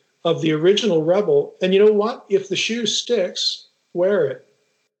vocabulary of the original rebel. And you know what? If the shoe sticks, wear it.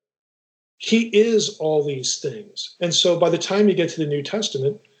 He is all these things. And so by the time you get to the New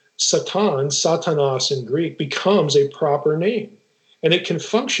Testament, Satan, Satanas in Greek, becomes a proper name. And it can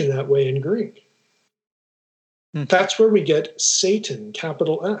function that way in Greek. That's where we get Satan,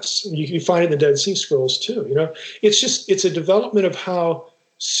 capital S. You find it in the Dead Sea Scrolls too. It's a development of how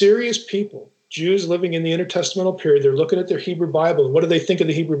serious people, Jews living in the intertestamental period, they're looking at their Hebrew Bible. And what do they think of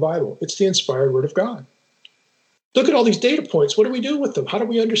the Hebrew Bible? It's the inspired word of God. Look at all these data points. What do we do with them? How do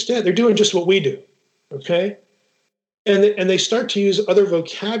we understand? They're doing just what we do, okay? And they start to use other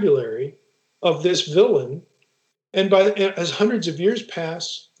vocabulary of this villain. And as hundreds of years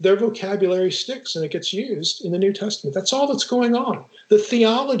pass, their vocabulary sticks and it gets used in the New Testament. That's all that's going on. The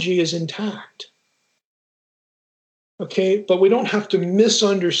theology is intact. Okay, but we don't have to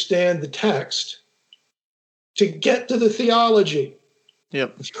misunderstand the text to get to the theology.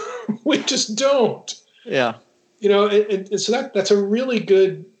 Yep. We just don't. Yeah. And so that's a really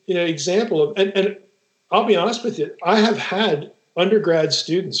good, example of, and I'll be honest with you, I have had undergrad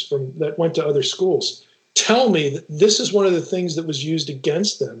students that went to other schools tell me that this is one of the things that was used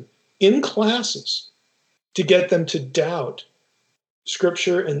against them in classes to get them to doubt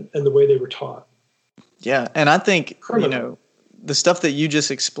Scripture and the way they were taught. Yeah, and I think, the stuff that you just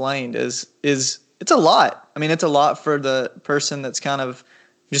explained is it's a lot. I mean, it's a lot for the person that's kind of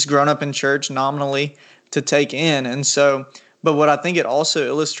just grown up in church nominally to take in. And so, but what I think it also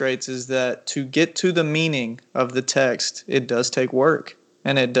illustrates is that to get to the meaning of the text, it does take work.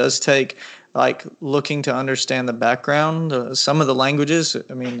 And it does take looking to understand the background, some of the languages.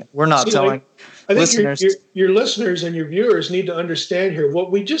 I mean, we're not telling listeners. Your listeners and your viewers need to understand here,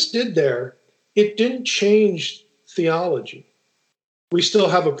 what we just did there, it didn't change theology. We still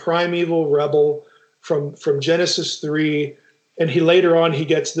have a primeval rebel from Genesis 3, and later on he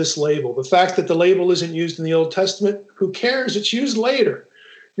gets this label. The fact that the label isn't used in the Old Testament, who cares? It's used later.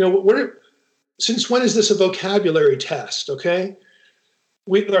 Since when is this a vocabulary test, okay?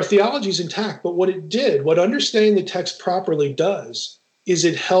 Our theology is intact, but what understanding the text properly does is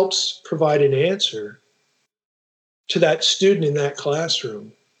it helps provide an answer to that student in that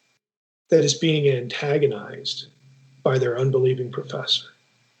classroom that is being antagonized by their unbelieving professor.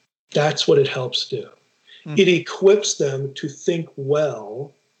 That's what it helps do. It equips them to think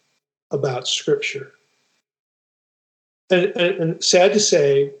well about Scripture. And sad to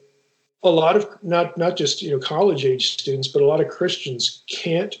say, a lot of not just college age students, but a lot of Christians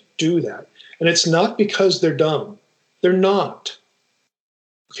can't do that. And it's not because they're dumb. They're not.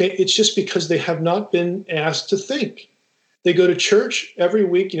 Okay, it's just because they have not been asked to think. They go to church every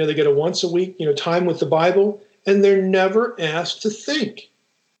week, they get a once a week, time with the Bible, and they're never asked to think.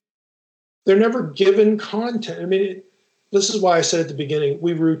 They're never given content. I mean, this is why I said at the beginning,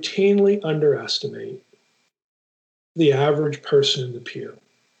 we routinely underestimate the average person in the pew.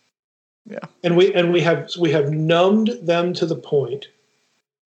 Yeah. And we have numbed them to the point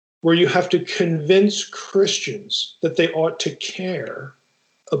where you have to convince Christians that they ought to care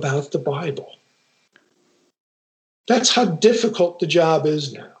about the Bible. That's how difficult the job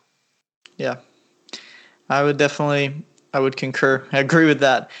is now. Yeah. I would concur. I agree with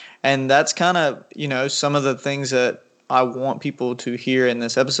that. And that's kind of, some of the things that I want people to hear in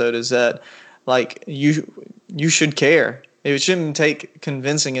this episode is that, like, you should care. It shouldn't take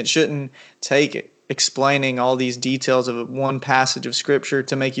convincing. It shouldn't take explaining all these details of one passage of Scripture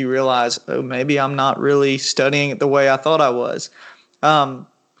to make you realize, oh, maybe I'm not really studying it the way I thought I was.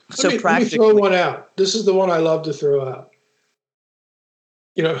 Let me throw one out. This is the one I love to throw out.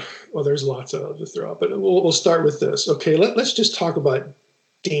 Well, there's lots of to throw out, but we'll start with this. Okay, let's just talk about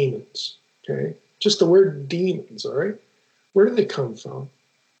demons. Okay, just the word demons. All right, where do they come from?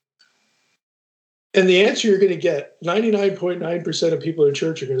 And the answer you're going to get, 99.9% of people in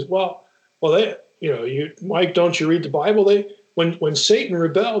church are going to say, Mike, don't you read the Bible? When Satan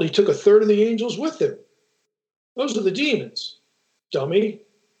rebelled, he took a third of the angels with him. Those are the demons, dummy.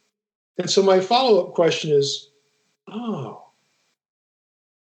 And so my follow-up question is,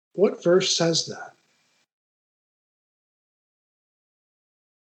 what verse says that?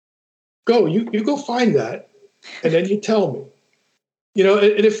 You go find that, and then you tell me.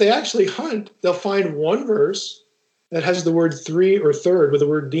 And if they actually hunt, they'll find one verse that has the word three or third with the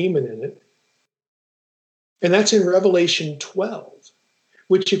word demon in it. And that's in Revelation 12,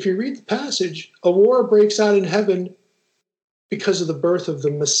 which, if you read the passage, a war breaks out in heaven because of the birth of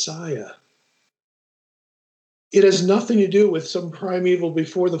the Messiah. It has nothing to do with some primeval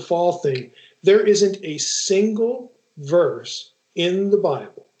before the fall thing. There isn't a single verse in the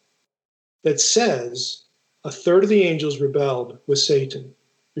Bible that says a third of the angels rebelled with Satan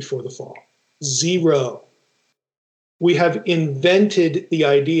before the fall. Zero. We have invented the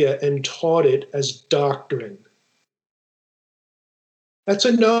idea and taught it as doctrine. That's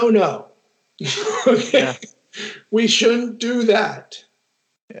a no-no. Okay? Yeah. We shouldn't do that.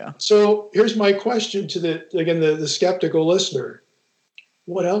 Yeah. So here's my question to the skeptical listener.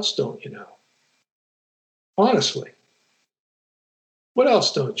 What else don't you know? Honestly. What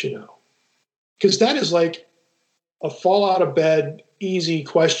else don't you know? Because that is like a fall out of bed, easy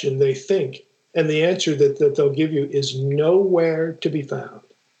question, they think. And the answer that they'll give you is nowhere to be found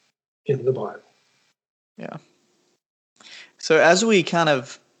in the Bible. Yeah. So as we kind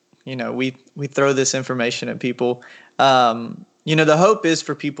of, we throw this information at people, the hope is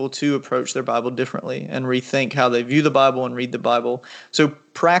for people to approach their Bible differently and rethink how they view the Bible and read the Bible. So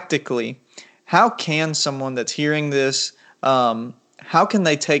practically, how can someone that's hearing this, how can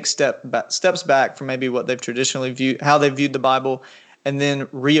they take steps back from maybe what they've traditionally viewed, how they viewed the Bible, and then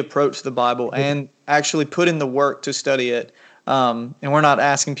reapproach the Bible and actually put in the work to study it? And we're not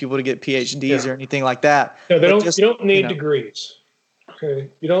asking people to get PhDs or anything like that. No, you don't need degrees. Okay,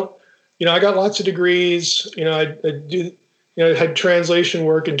 you don't. I got lots of degrees. I do. I had translation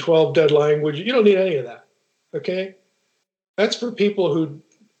work in 12 dead languages. You don't need any of that. Okay, that's for people who,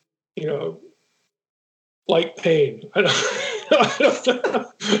 like pain. I don't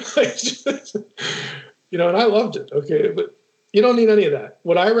and I loved it. Okay, but you don't need any of that.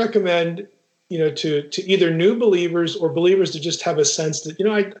 What I recommend, to either new believers or believers that just have a sense that,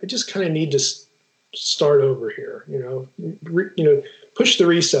 I just kind of need to start over here. Push the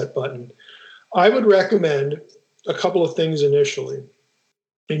reset button. I would recommend a couple of things initially,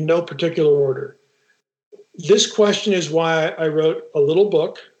 in no particular order. This question is why I wrote a little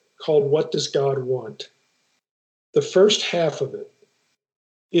book called What Does God Want? The first half of it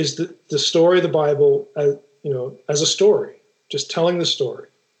is the story of the Bible, as a story, just telling the story.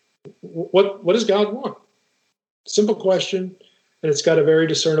 What does God want? Simple question, and it's got a very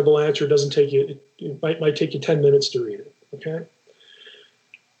discernible answer. It doesn't take you. It might take you 10 minutes to read it. Okay.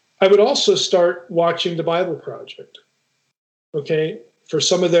 I would also start watching the Bible Project. Okay, for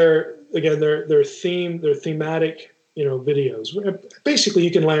some of their thematic videos. Basically,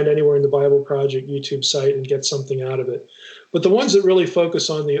 you can land anywhere in the Bible Project YouTube site and get something out of it. But the ones that really focus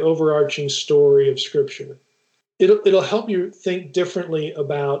on the overarching story of Scripture, it'll help you think differently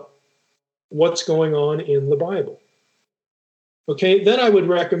about what's going on in the Bible. Okay, then I would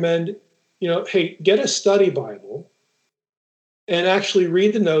recommend, hey, get a study Bible and actually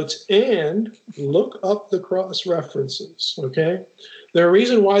read the notes and look up the cross references. Okay, there are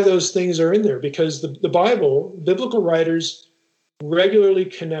reasons why those things are in there, because the biblical writers regularly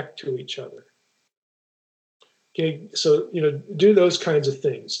connect to each other. Okay, so do those kinds of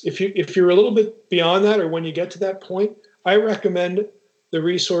things. If you're a little bit beyond that, or when you get to that point, I recommend the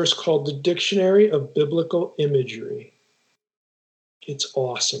resource called the Dictionary of Biblical Imagery. It's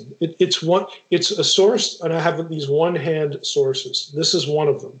awesome. It's a source, and I have these one-hand sources. This is one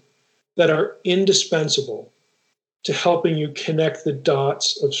of them that are indispensable to helping you connect the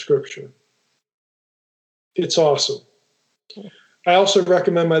dots of Scripture. It's awesome. I also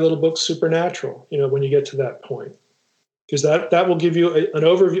recommend my little book, Supernatural, when you get to that point, because that will give you an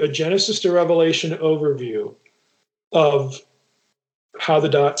overview, a Genesis to Revelation overview of how the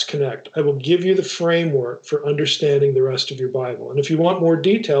dots connect. I will give you the framework for understanding the rest of your Bible. And if you want more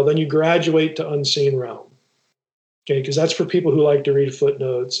detail, then you graduate to Unseen Realm. Okay, because that's for people who like to read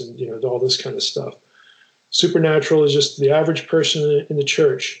footnotes and all this kind of stuff. Supernatural is just the average person in the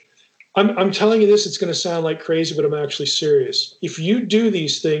church. I'm telling you this, it's going to sound like crazy, but I'm actually serious. If you do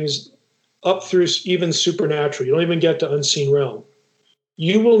these things up through even Supernatural, you don't even get to Unseen Realm,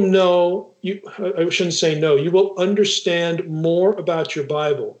 you will know, I shouldn't say no, you will understand more about your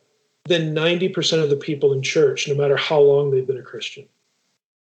Bible than 90% of the people in church, no matter how long they've been a Christian.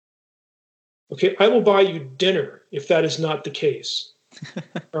 Okay, I will buy you dinner if that is not the case.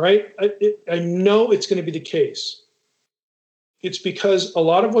 All right? I know it's going to be the case. It's because a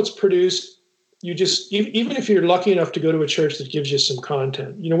lot of what's produced, even if you're lucky enough to go to a church that gives you some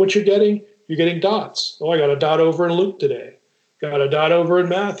content, you know what you're getting? You're getting dots. Oh, I got a dot over in Luke today. Got a dot over in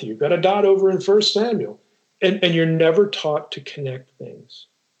Matthew. Got a dot over in 1 Samuel. And you're never taught to connect things.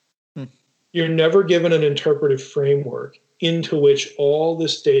 You're never given an interpretive framework into which all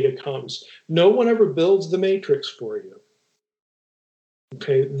this data comes. No one ever builds the matrix for you.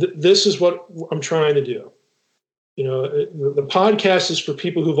 Okay, this is what I'm trying to do. The podcast is for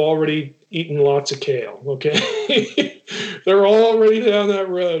people who've already eaten lots of kale, okay? They're already down that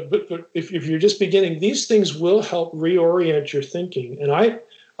road. But if you're just beginning, these things will help reorient your thinking. And I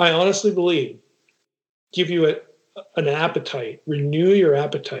honestly believe give you an appetite, renew your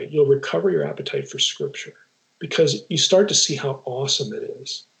appetite. You'll recover your appetite for Scripture because you start to see how awesome it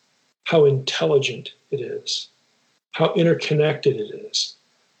is, how intelligent it is, how interconnected it is,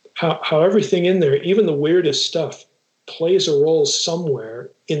 how everything in there, even the weirdest stuff, plays a role somewhere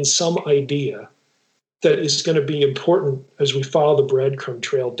in some idea that is going to be important as we follow the breadcrumb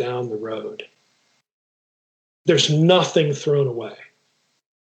trail down the road. There's nothing thrown away.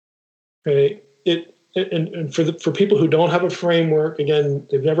 Okay? And for people who don't have a framework, again,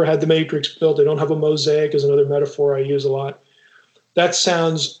 they've never had the matrix built, they don't have a mosaic is another metaphor I use a lot. That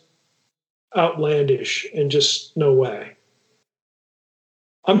sounds outlandish and just no way.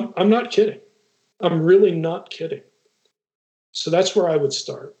 I'm not kidding. I'm really not kidding. So that's where I would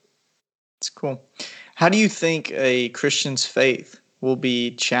start. That's cool. How do you think a Christian's faith will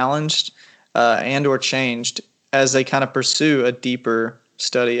be challenged and or changed as they kind of pursue a deeper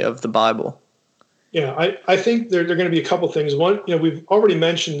study of the Bible? Yeah, I think there are going to be a couple things. One, we've already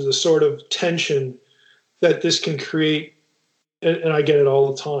mentioned the sort of tension that this can create, and I get it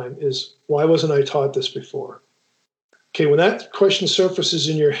all the time, is why wasn't I taught this before? Okay, when that question surfaces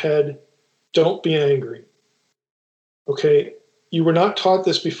in your head, don't be angry. Okay, you were not taught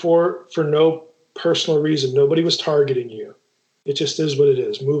this before for no personal reason. Nobody was targeting you. It just is what it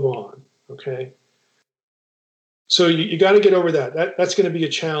is. Move on, okay? So you got to get over that. That's going to be a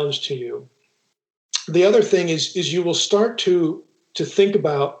challenge to you. The other thing is you will start to think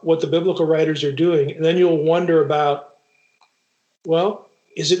about what the biblical writers are doing, and then you'll wonder about, well,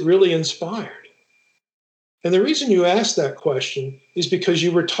 is it really inspired? And the reason you ask that question is because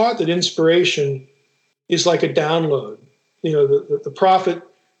you were taught that inspiration is like a download. The prophet,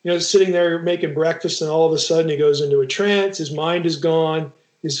 sitting there making breakfast, and all of a sudden he goes into a trance, his mind is gone,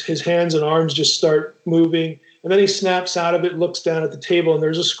 his hands and arms just start moving, and then he snaps out of it, looks down at the table, and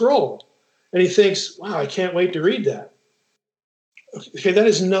there's a scroll. And he thinks, wow, I can't wait to read that. Okay, that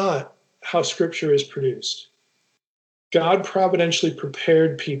is not how Scripture is produced. God providentially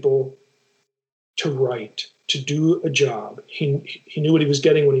prepared people to write, to do a job. He knew what he was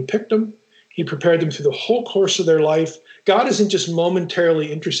getting when he picked them. He prepared them through the whole course of their life. God isn't just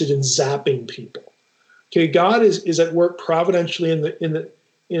momentarily interested in zapping people. Okay, God is at work providentially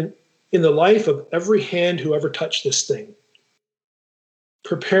in the life of every hand who ever touched this thing,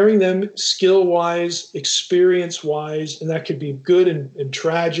 preparing them skill-wise, experience-wise, and that could be good and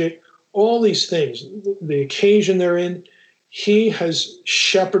tragic, all these things, the occasion they're in. He has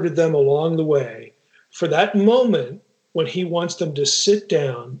shepherded them along the way for that moment when he wants them to sit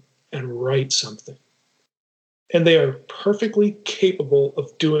down and write something. And they are perfectly capable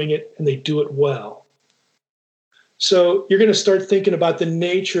of doing it, and they do it well. So you're going to start thinking about the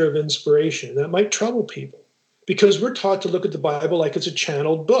nature of inspiration. That might trouble people. because we're taught to look at the Bible like it's a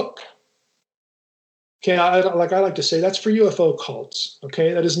channeled book. Okay, I like to say that's for UFO cults.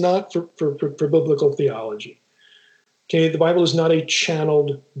 Okay, that is not for biblical theology. Okay, the Bible is not a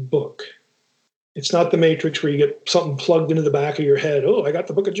channeled book. It's not the Matrix where you get something plugged into the back of your head. Oh, I got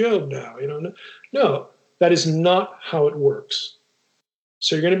the book of Job now. No, that is not how it works.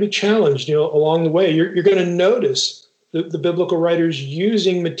 So you're going to be challenged, along the way. You're going to notice the biblical writers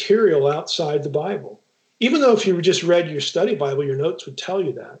using material outside the Bible. Even though if you just read your study Bible, your notes would tell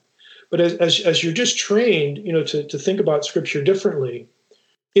you that. But as you're just trained, to think about Scripture differently,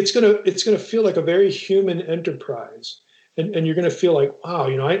 it's gonna feel like a very human enterprise, and you're gonna feel like, wow,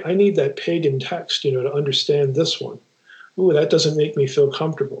 I need that pagan text, to understand this one. Ooh, that doesn't make me feel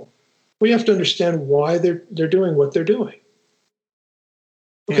comfortable. Well, you have to understand why they're doing what they're doing.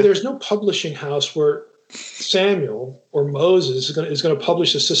 Okay, yeah. There's no publishing house where Samuel or Moses is going to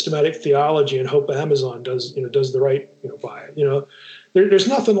publish a systematic theology and hope Amazon does the right by it. There's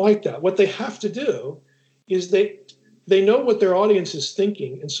nothing like that. What they have to do is they know what their audience is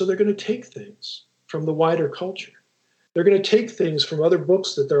thinking, and so they're going to take things from the wider culture. They're going to take things from other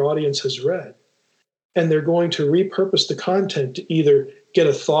books that their audience has read, and they're going to repurpose the content to either get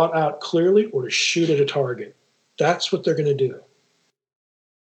a thought out clearly or to shoot at a target. That's what they're going to do.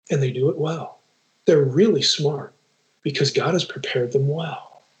 And they do it well. They're really smart because God has prepared them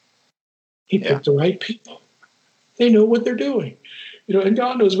well. He picked the right people. They know what they're doing, and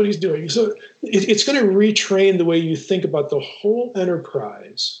God knows what he's doing. So it's going to retrain the way you think about the whole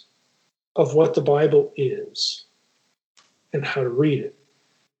enterprise of what the Bible is and how to read it.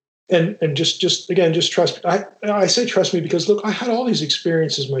 And just trust. I say trust me because, look, I had all these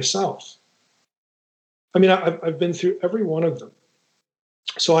experiences myself. I mean, I've been through every one of them.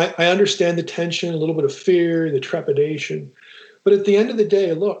 So I understand the tension, a little bit of fear, the trepidation. But at the end of the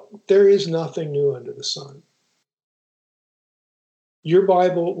day, look, there is nothing new under the sun. Your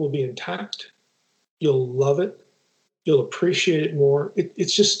Bible will be intact. You'll love it. You'll appreciate it more.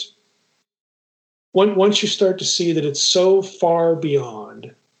 It's just, once you start to see that it's so far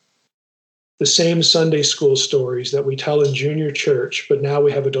beyond the same Sunday school stories that we tell in junior church, but now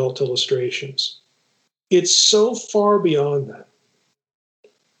we have adult illustrations. It's so far beyond that.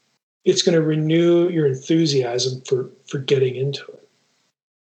 It's going to renew your enthusiasm for getting into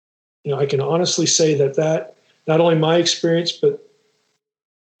it. I can honestly say that not only my experience, but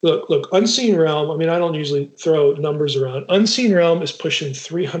look, Unseen Realm, I mean, I don't usually throw numbers around. Unseen Realm is pushing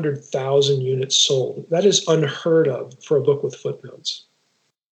 300,000 units sold. That is unheard of for a book with footnotes.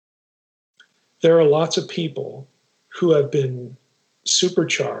 There are lots of people who have been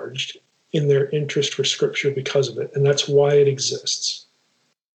supercharged in their interest for Scripture because of it, and that's why it exists.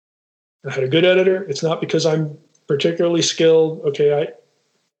 I had a good editor. It's not because I'm particularly skilled. Okay,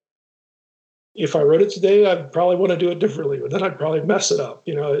 if I wrote it today, I'd probably want to do it differently, but then I'd probably mess it up.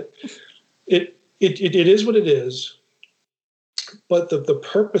 It is what it is. But the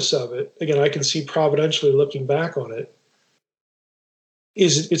purpose of it, again, I can see providentially looking back on it,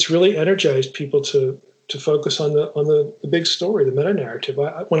 is it's really energized people to focus on the big story, the meta narrative.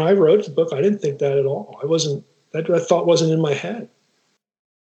 When I wrote the book, I didn't think that at all. That thought wasn't in my head.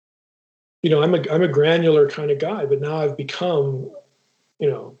 I'm a granular kind of guy, but now I've become,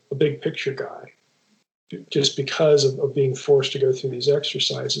 a big picture guy just because of being forced to go through these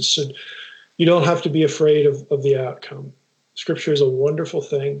exercises. So you don't have to be afraid of the outcome. Scripture is a wonderful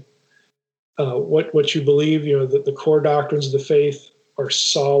thing. What you believe, the core doctrines of the faith are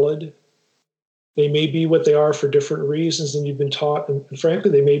solid. They may be what they are for different reasons than you've been taught. And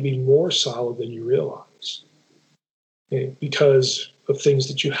frankly, they may be more solid than you realize, okay, because of things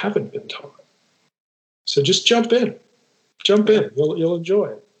that you haven't been taught. So just jump in. You'll enjoy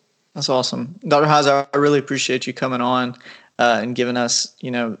it. That's awesome. Dr. Heiser, I really appreciate you coming on and giving us,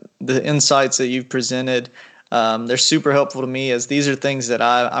 the insights that you've presented. They're super helpful to me, as these are things that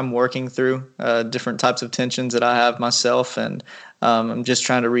I'm working through, different types of tensions that I have myself, and I'm just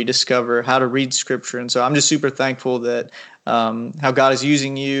trying to rediscover how to read Scripture. And so I'm just super thankful that how God is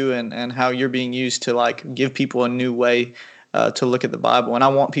using you and how you're being used to give people a new way to look at the Bible. And I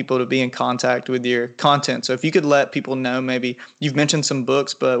want people to be in contact with your content. So if you could let people know, maybe you've mentioned some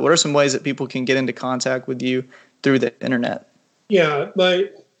books, but what are some ways that people can get into contact with you through the internet? Yeah,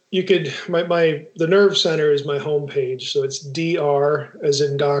 the Nerve Center is my homepage. So it's DR as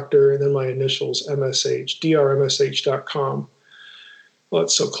in doctor, and then my initials, MSH, drmsh.com. Well,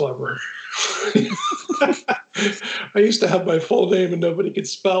 that's so clever. I used to have my full name and nobody could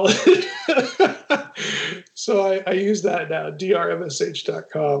spell it. So I use that now,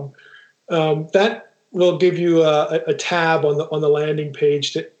 drmsh.com. will give you a tab on the landing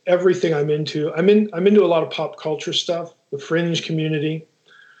page to everything I'm into. I'm into a lot of pop culture stuff, the fringe community,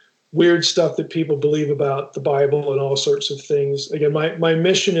 weird stuff that people believe about the Bible and all sorts of things. Again, my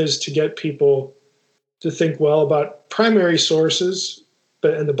mission is to get people to think well about primary sources,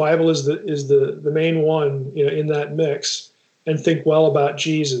 and the Bible is the main one, in that mix, and think well about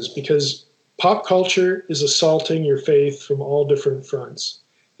Jesus, because pop culture is assaulting your faith from all different fronts.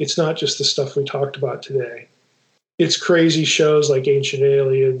 It's not just the stuff we talked about today. It's crazy shows like Ancient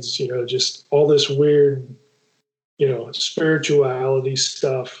Aliens, just all this weird, spirituality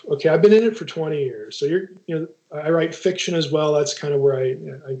stuff. Okay, I've been in it for 20 years. So I write fiction as well. That's kind of where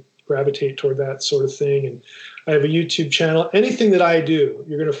I gravitate toward that sort of thing. And I have a YouTube channel. Anything that I do,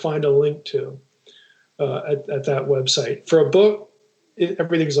 you're going to find a link to at that website. For a book,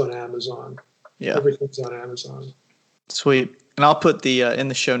 everything's on Amazon. Yeah. Everything's on Amazon. Sweet. And I'll put in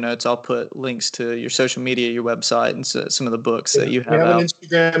the show notes, I'll put links to your social media, your website, and some of the books that you have out. I have an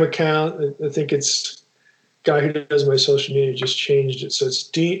Instagram account. I think it's guy who does my social media just changed it. So I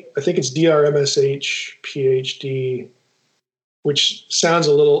think it's DRMSH PhD, which sounds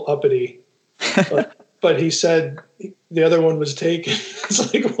a little uppity, but he said the other one was taken. It's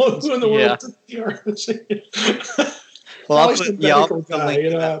like, who in the world is DRMSH? Well, I'll put the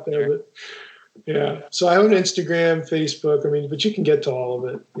link out there. But, yeah. So I have an Instagram, Facebook. But you can get to all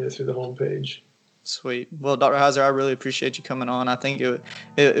of it through the homepage. Sweet. Well, Dr. Heiser, I really appreciate you coming on. I think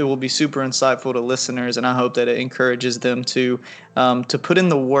it will be super insightful to listeners, and I hope that it encourages them to put in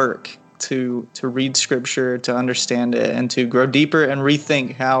the work to read Scripture, to understand it, and to grow deeper and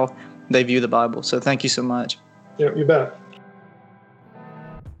rethink how they view the Bible. So thank you so much. Yeah, you bet.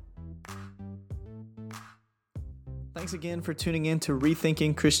 Thanks again for tuning in to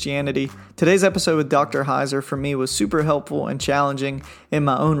Rethinking Christianity. Today's episode with Dr. Heiser for me was super helpful and challenging in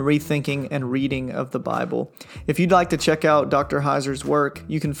my own rethinking and reading of the Bible. If you'd like to check out Dr. Heiser's work,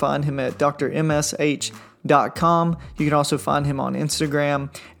 you can find him at drmsh.com. You can also find him on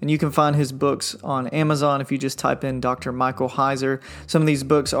Instagram, and you can find his books on Amazon if you just type in Dr. Michael Heiser. Some of these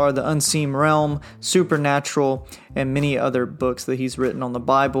books are The Unseen Realm, Supernatural, and many other books that he's written on the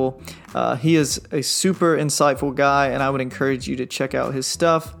Bible. He is a super insightful guy, and I would encourage you to check out his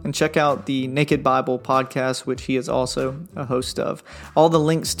stuff and check out the Naked Bible podcast, which he is also a host of. All the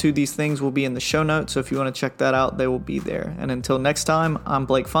links to these things will be in the show notes, so if you want to check that out, they will be there. And until next time, I'm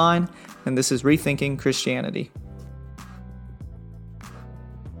Blake Fine, and this is Rethinking Christianity.